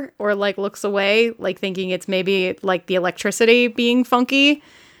door or, like, looks away, like, thinking it's maybe, like, the electricity being funky.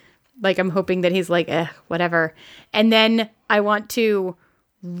 Like, I'm hoping that he's like, whatever. And then I want to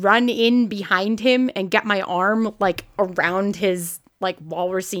run in behind him and get my arm, like, around his, like,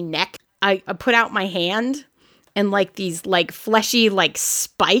 walrusy neck. I put out my hand, and, like, these, like, fleshy, like,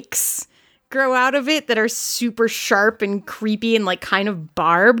 spikes grow out of it that are super sharp and creepy and, like, kind of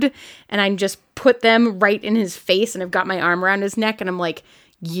barbed. And I just put them right in his face, and I've got my arm around his neck, and I'm like,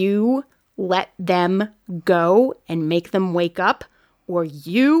 you let them go and make them wake up, or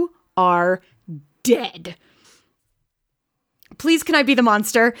you are dead. Please, can I be the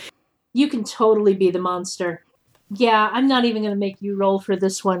monster? You can totally be the monster. Yeah, I'm not even going to make you roll for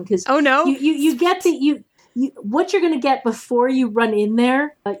this one because Oh no. you get what you're going to get before you run in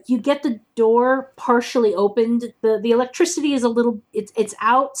there. You get the door partially opened. The electricity is a little it's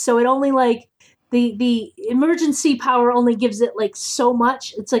out, so it only like the emergency power only gives it like so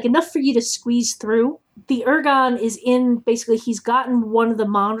much. It's like enough for you to squeeze through. The Ergon is in, basically he's gotten one of the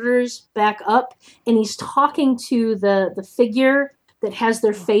monitors back up and he's talking to the figure that has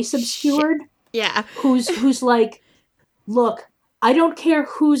their face obscured. Yeah. Who's like, look, I don't care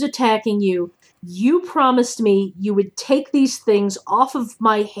who's attacking you. You promised me you would take these things off of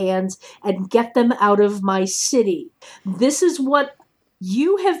my hands and get them out of my city. This is what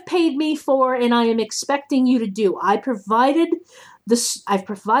you have paid me for, and I am expecting you to do. I've provided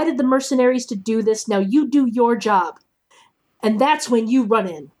the mercenaries to do this. Now you do your job. And that's when you run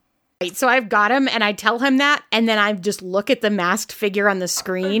in. Right, so I've got him, and I tell him that, and then I just look at the masked figure on the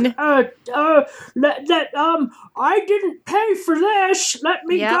screen. I didn't pay for this. Let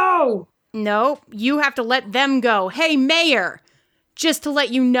me go. No, you have to let them go. Hey, Mayor, just to let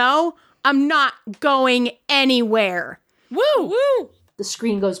you know, I'm not going anywhere. Woo! Woo! The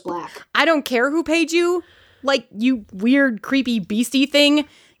screen goes black. I don't care who paid you, like, you weird, creepy, beastie thing.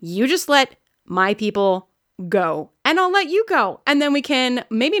 You just let my people go. And I'll let you go. And then we can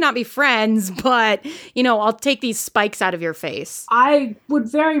maybe not be friends, but, you know, I'll take these spikes out of your face. I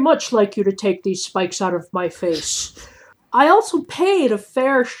would very much like you to take these spikes out of my face. I also paid a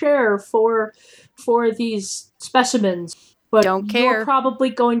fair share for these specimens, but Don't care. You're probably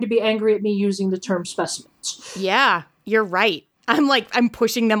going to be angry at me using the term specimens. Yeah, you're right. I'm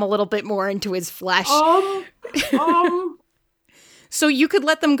pushing them a little bit more into his flesh. So you could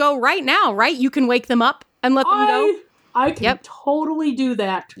let them go right now, right? You can wake them up and let them go. I can Yep. totally do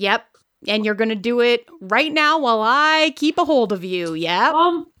that. Yep. And you're going to do it right now while I keep a hold of you. Yep.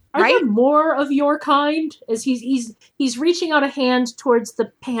 Are Right? there more of your kind? As he's reaching out a hand towards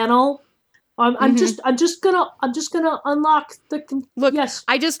the panel. I'm just gonna unlock the. Look, yes.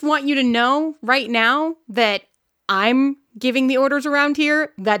 I just want you to know right now that I'm giving the orders around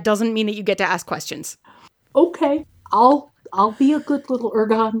here. That doesn't mean that you get to ask questions. Okay, I'll be a good little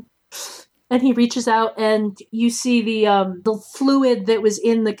Ergon. And he reaches out, and you see the fluid that was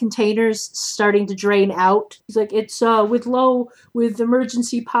in the containers starting to drain out. He's like, "It's with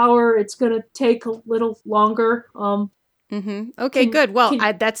emergency power, it's gonna take a little longer." Okay, good. Well,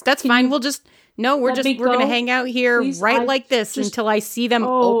 that's fine. We'll just we're let me gonna go? hang out here Please, right I like this just- until I see them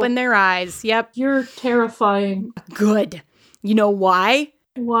Oh. open their eyes. Yep. You're terrifying. Good. You know why?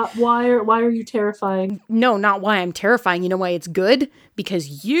 Why are you terrifying? No, not why I'm terrifying. You know why it's good?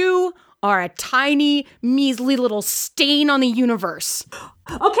 Because you are a tiny, measly little stain on the universe.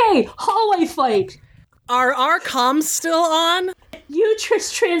 Okay, hallway fight. Are our comms still on? You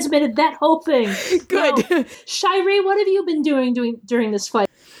just transmitted that whole thing. Good. Now, Shiree, what have you been doing during this fight?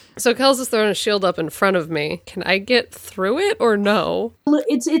 So Kels is throwing a shield up in front of me. Can I get through it or no?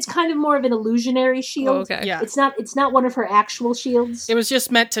 It's kind of more of an illusionary shield. Oh, okay. Yeah. It's not one of her actual shields. It was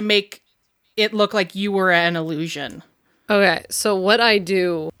just meant to make it look like you were an illusion. Okay, so what I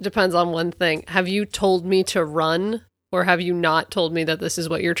do depends on one thing. Have you told me to run, or have you not told me that this is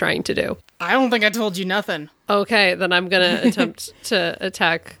what you're trying to do? I don't think I told you nothing. Okay, then I'm gonna attempt to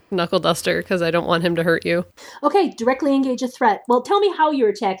attack Knuckle-Duster because I don't want him to hurt you. Okay, directly engage a threat. Well, tell me how you're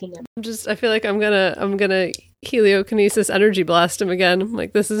attacking him. I feel like I'm gonna heliokinesis energy blast him again. I'm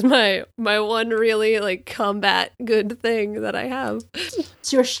like, this is my one really like combat good thing that I have.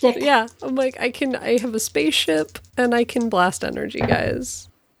 It's your shtick. Yeah, I'm like, I have a spaceship and I can blast energy, guys.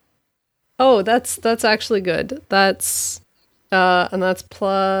 Oh, that's actually good. That's and that's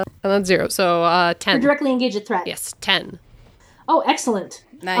 0. So 10. Or directly engage a threat. Yes, 10. Oh, excellent.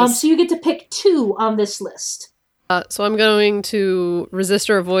 Nice. So you get to pick 2 on this list. So I'm going to resist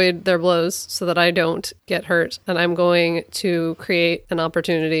or avoid their blows so that I don't get hurt, and I'm going to create an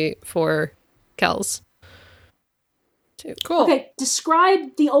opportunity for Kels. Cool. Okay,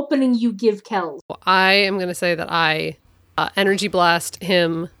 describe the opening you give Kells. I am going to say that I energy blast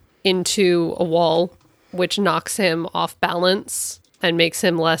him into a wall, which knocks him off balance and makes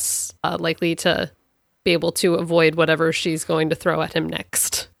him less likely to be able to avoid whatever she's going to throw at him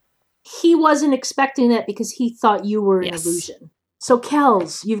next. He wasn't expecting that because he thought you were an Yes. illusion. So,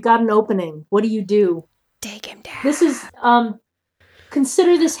 Kells, you've got an opening. What do you do? Take him down. This is,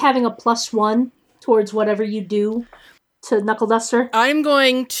 consider this having a +1 towards whatever you do to Knuckle-Duster. I'm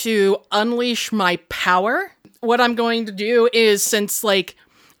going to unleash my power. What I'm going to do is, since, like,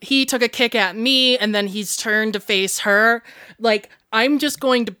 he took a kick at me and then he's turned to face her, like, I'm just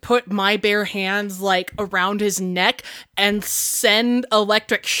going to put my bare hands, like, around his neck and send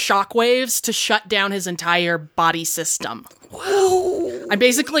electric shockwaves to shut down his entire body system. Whoa. I'm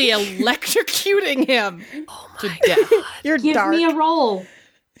basically electrocuting him to death. You're Give dark. me a roll.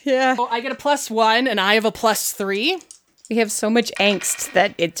 Yeah. Oh, I get a +1 and I have a +3. We have so much angst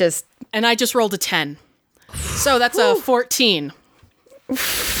that it just... And I just rolled a 10. So that's a 14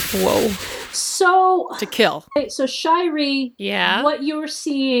 Whoa. So, to kill. okay, so Shiree, Yeah? what you're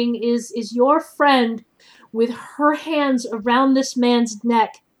seeing is your friend with her hands around this man's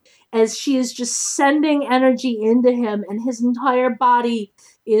neck as she is just sending energy into him and his entire body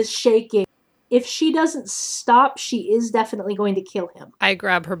is shaking. If she doesn't stop, she is definitely going to kill him. I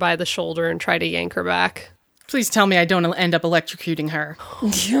grab her by the shoulder and try to yank her back. Please tell me I don't end up electrocuting her.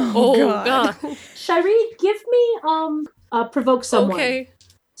 Oh, God. Shiree, give me provoke someone. Okay.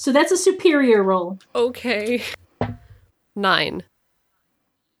 So that's a superior roll. Okay. 9.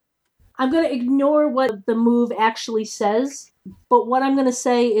 I'm going to ignore what the move actually says, but what I'm going to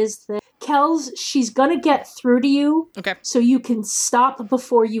say is that Kells, she's going to get through to you, Okay. so you can stop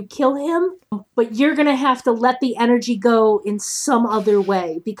before you kill him, but you're going to have to let the energy go in some other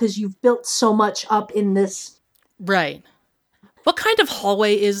way because you've built so much up in this. Right. What kind of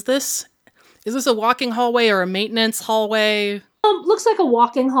hallway is this? Is this a walking hallway or a maintenance hallway? Looks like a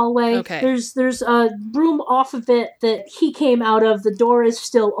walking hallway. Okay. There's a room off of it that he came out of. The door is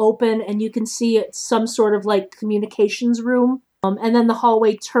still open, and you can see it's some sort of like communications room. And then the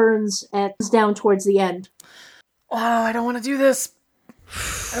hallway turns down towards the end. Oh, I don't want to do this.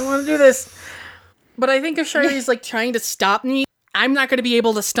 I don't want to do this. But I think if Shiree's like trying to stop me, I'm not going to be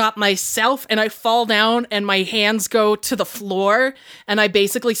able to stop myself, and I fall down and my hands go to the floor, and I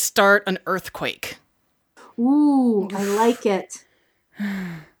basically start an earthquake. Ooh, I like it.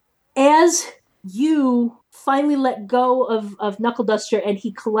 As you finally let go of Knuckle-Duster and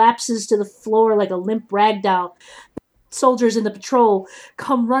he collapses to the floor like a limp ragdoll, soldiers in the patrol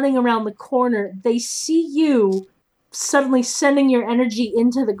come running around the corner. They see you suddenly sending your energy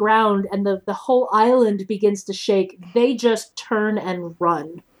into the ground, and the whole island begins to shake. They just turn and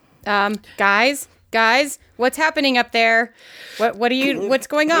run. Guys, what's happening up there? What's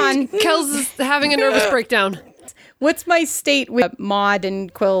going on? Kels is having a nervous breakdown. What's my state with Maude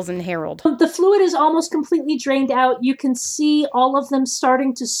and Quills and Harold? The fluid is almost completely drained out. You can see all of them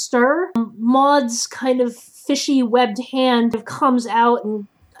starting to stir. Maude's kind of fishy webbed hand comes out and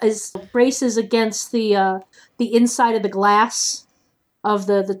braces against the inside of the glass of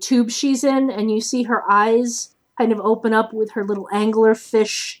the tube she's in, and you see her eyes kind of open up with her little angler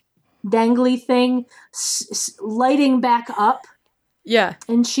fish dangly thing lighting back up. Yeah.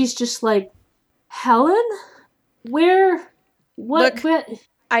 And she's just like, Helen? What?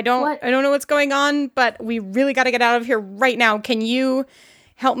 I don't know what's going on, but we really got to get out of here right now. Can you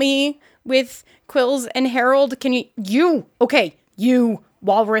help me with Quills and Harold? Can you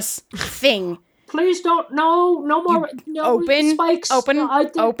walrus thing. Please don't, no more, open, spikes. open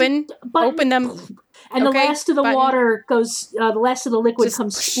them. And the last of the button. Water goes, the last of the liquid Just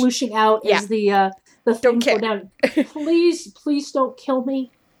comes splooshing out as the thing go down. Please don't kill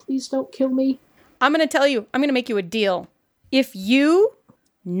me. Please don't kill me. I'm going to make you a deal. If you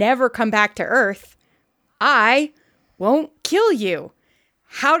never come back to Earth, I won't kill you.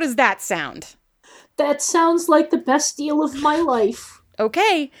 How does that sound? That sounds like the best deal of my life.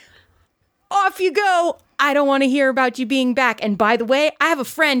 Okay. Off you go. I don't want to hear about you being back. And by the way, I have a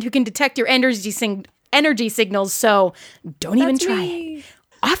friend who can detect your energy signals, so don't even try it.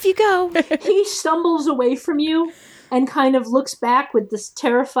 Off you go. He stumbles away from you and kind of looks back with this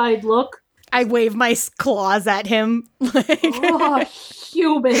terrified look. I wave my claws at him. Oh,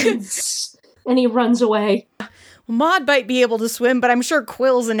 humans. And he runs away. Maude might be able to swim, but I'm sure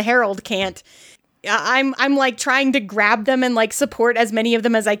Quills and Harold can't. I'm like trying to grab them and like support as many of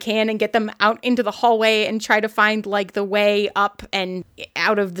them as I can and get them out into the hallway and try to find like the way up and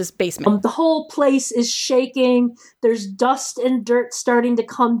out of this basement. The whole place is shaking. There's dust and dirt starting to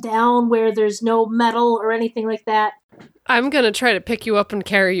come down where there's no metal or anything like that. I'm going to try to pick you up and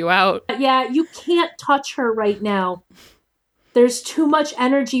carry you out. Yeah, you can't touch her right now. There's too much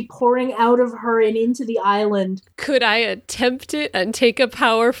energy pouring out of her and into the island. Could I attempt it and take a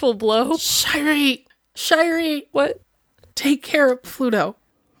powerful blow? Shirey! What? Take care of Pluto.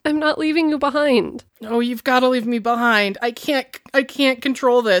 I'm not leaving you behind. Oh, you've got to leave me behind. I can't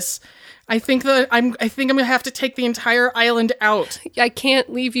control this. I think I'm gonna have to take the entire island out. I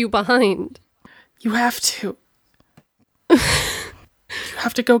can't leave you behind. You have to. You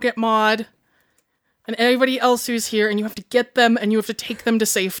have to go get Maude and everybody else who's here, and you have to get them, and you have to take them to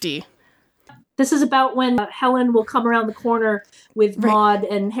safety. This is about when Helen will come around the corner with Maude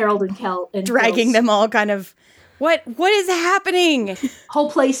and Harold and Kel. And Dragging Kels. them all kind of... What is happening?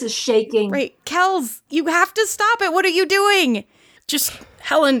 Whole place is shaking. Right, Kels, you have to stop it. What are you doing?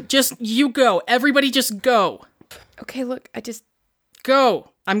 Helen, you go. Everybody just go. Okay, look, Go.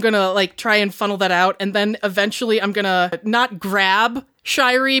 I'm gonna, try and funnel that out, and then eventually I'm gonna not grab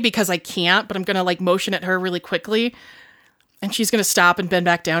Shirey because I can't, but I'm gonna, motion at her really quickly, and she's gonna stop and bend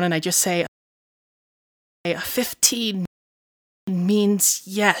back down, and I just say, 15 means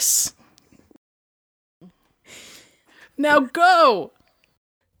yes. Now go!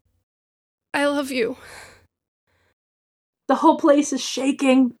 I love you. The whole place is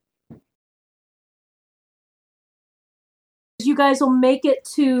shaking. You guys will make it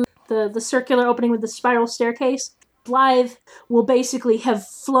to the circular opening with the spiral staircase. Blythe will basically have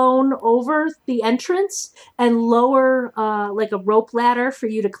flown over the entrance and lower a rope ladder for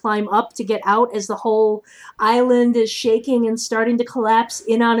you to climb up to get out as the whole island is shaking and starting to collapse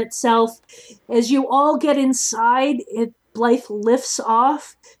in on itself. As you all get inside, Blythe lifts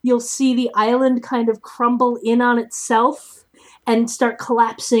off. You'll see the island kind of crumble in on itself and start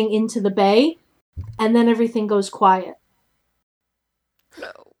collapsing into the bay. And then everything goes quiet.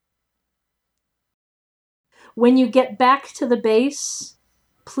 No. When you get back to the base,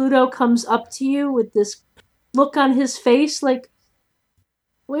 Pluto comes up to you with this look on his face like,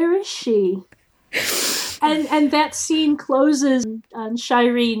 where is she? and that scene closes on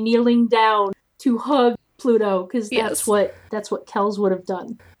Shirey kneeling down to hug Pluto, because that's what Kels would have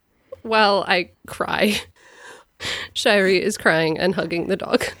done. Well, I cry. Shirey is crying and hugging the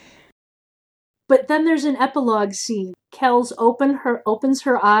dog. But then there's an epilogue scene. Kels opens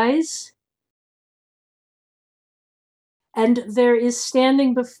her eyes, And there is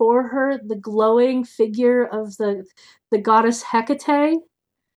standing before her the glowing figure of the goddess Hecate.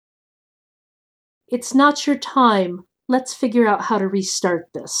 It's not your time. Let's figure out how to restart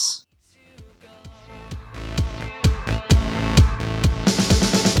this.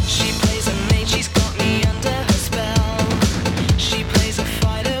 She plays a maid, she's got me under her spell. She plays a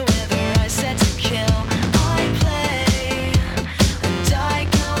fighter with her eyes set to kill. I play, and I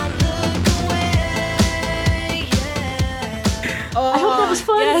can't look away. Yeah. I hope that was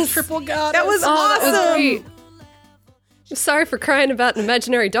fun. Yes, triple goddess. That was Oh, awesome. that was great. I'm sorry for crying about an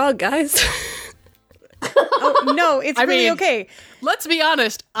imaginary dog, guys. Oh, no, it's I really mean- okay. Let's be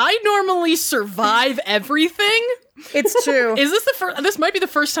honest. I normally survive everything. It's true. Is this the first? This might be the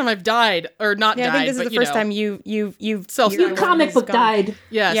first time I've died or not Yeah, died. I think this is but, the first time you've Self- You comic book died.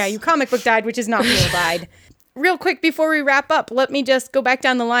 Yes. Yeah, you comic book died, which is not real died. Real quick before we wrap up, let me just go back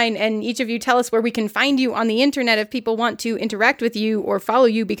down the line and each of you tell us where we can find you on the internet if people want to interact with you or follow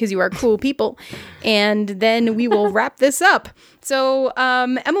you because you are cool people. And then we will wrap this up. So,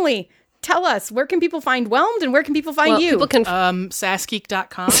 Emily, tell us, where can people find Whelmed and where can people find Well, Um, you? people can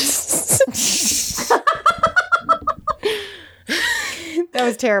Sassgeek.com. That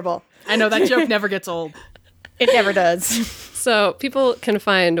was terrible. I know that joke never gets old. It never does. So people can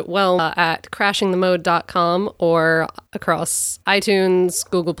find at crashingthemode.com or across iTunes,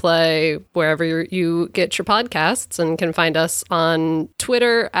 Google Play, wherever you get your podcasts, and can find us on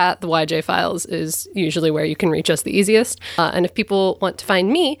Twitter at the YJ Files is usually where you can reach us the easiest. And if people want to find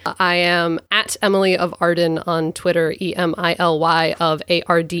me, I am at Emily of Arden on Twitter, EMILY of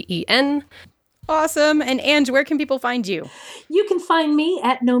ARDEN. Awesome. And Ange, where can people find you? You can find me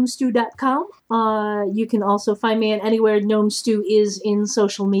at gnomestew.com. You can also find me at anywhere Gnome Stew is in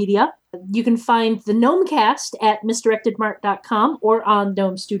social media. You can find the Gnomecast at misdirectedmark.com or on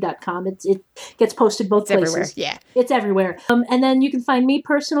gnomestew.com. It gets posted both places. Everywhere. Yeah. It's everywhere. And then you can find me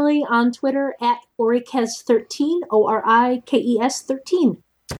personally on Twitter at Orikes13, ORIKES 13.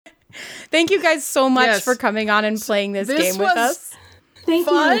 Thank you guys so much Yes. for coming on and playing this game with was us. Thank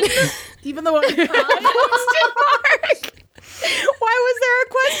fun, you. even though I'm Question mark. Why was there a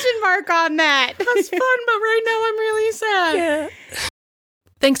question mark on that? That's fun, but right now I'm really sad.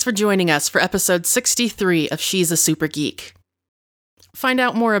 Thanks for joining us for episode 63 of She's a Super Geek. Find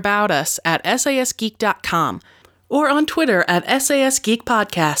out more about us at sasgeek.com or on Twitter at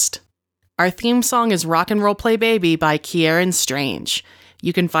sasgeekpodcast. Our theme song is Rock and Roll Play Baby by Kieran Strange.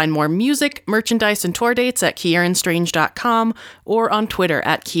 You can find more music, merchandise, and tour dates at kieranstrange.com or on Twitter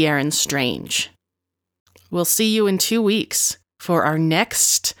at kieranstrange. We'll see you in 2 weeks for our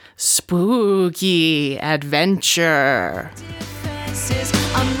next spooky adventure. Faces,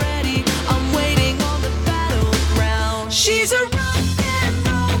 I'm ready.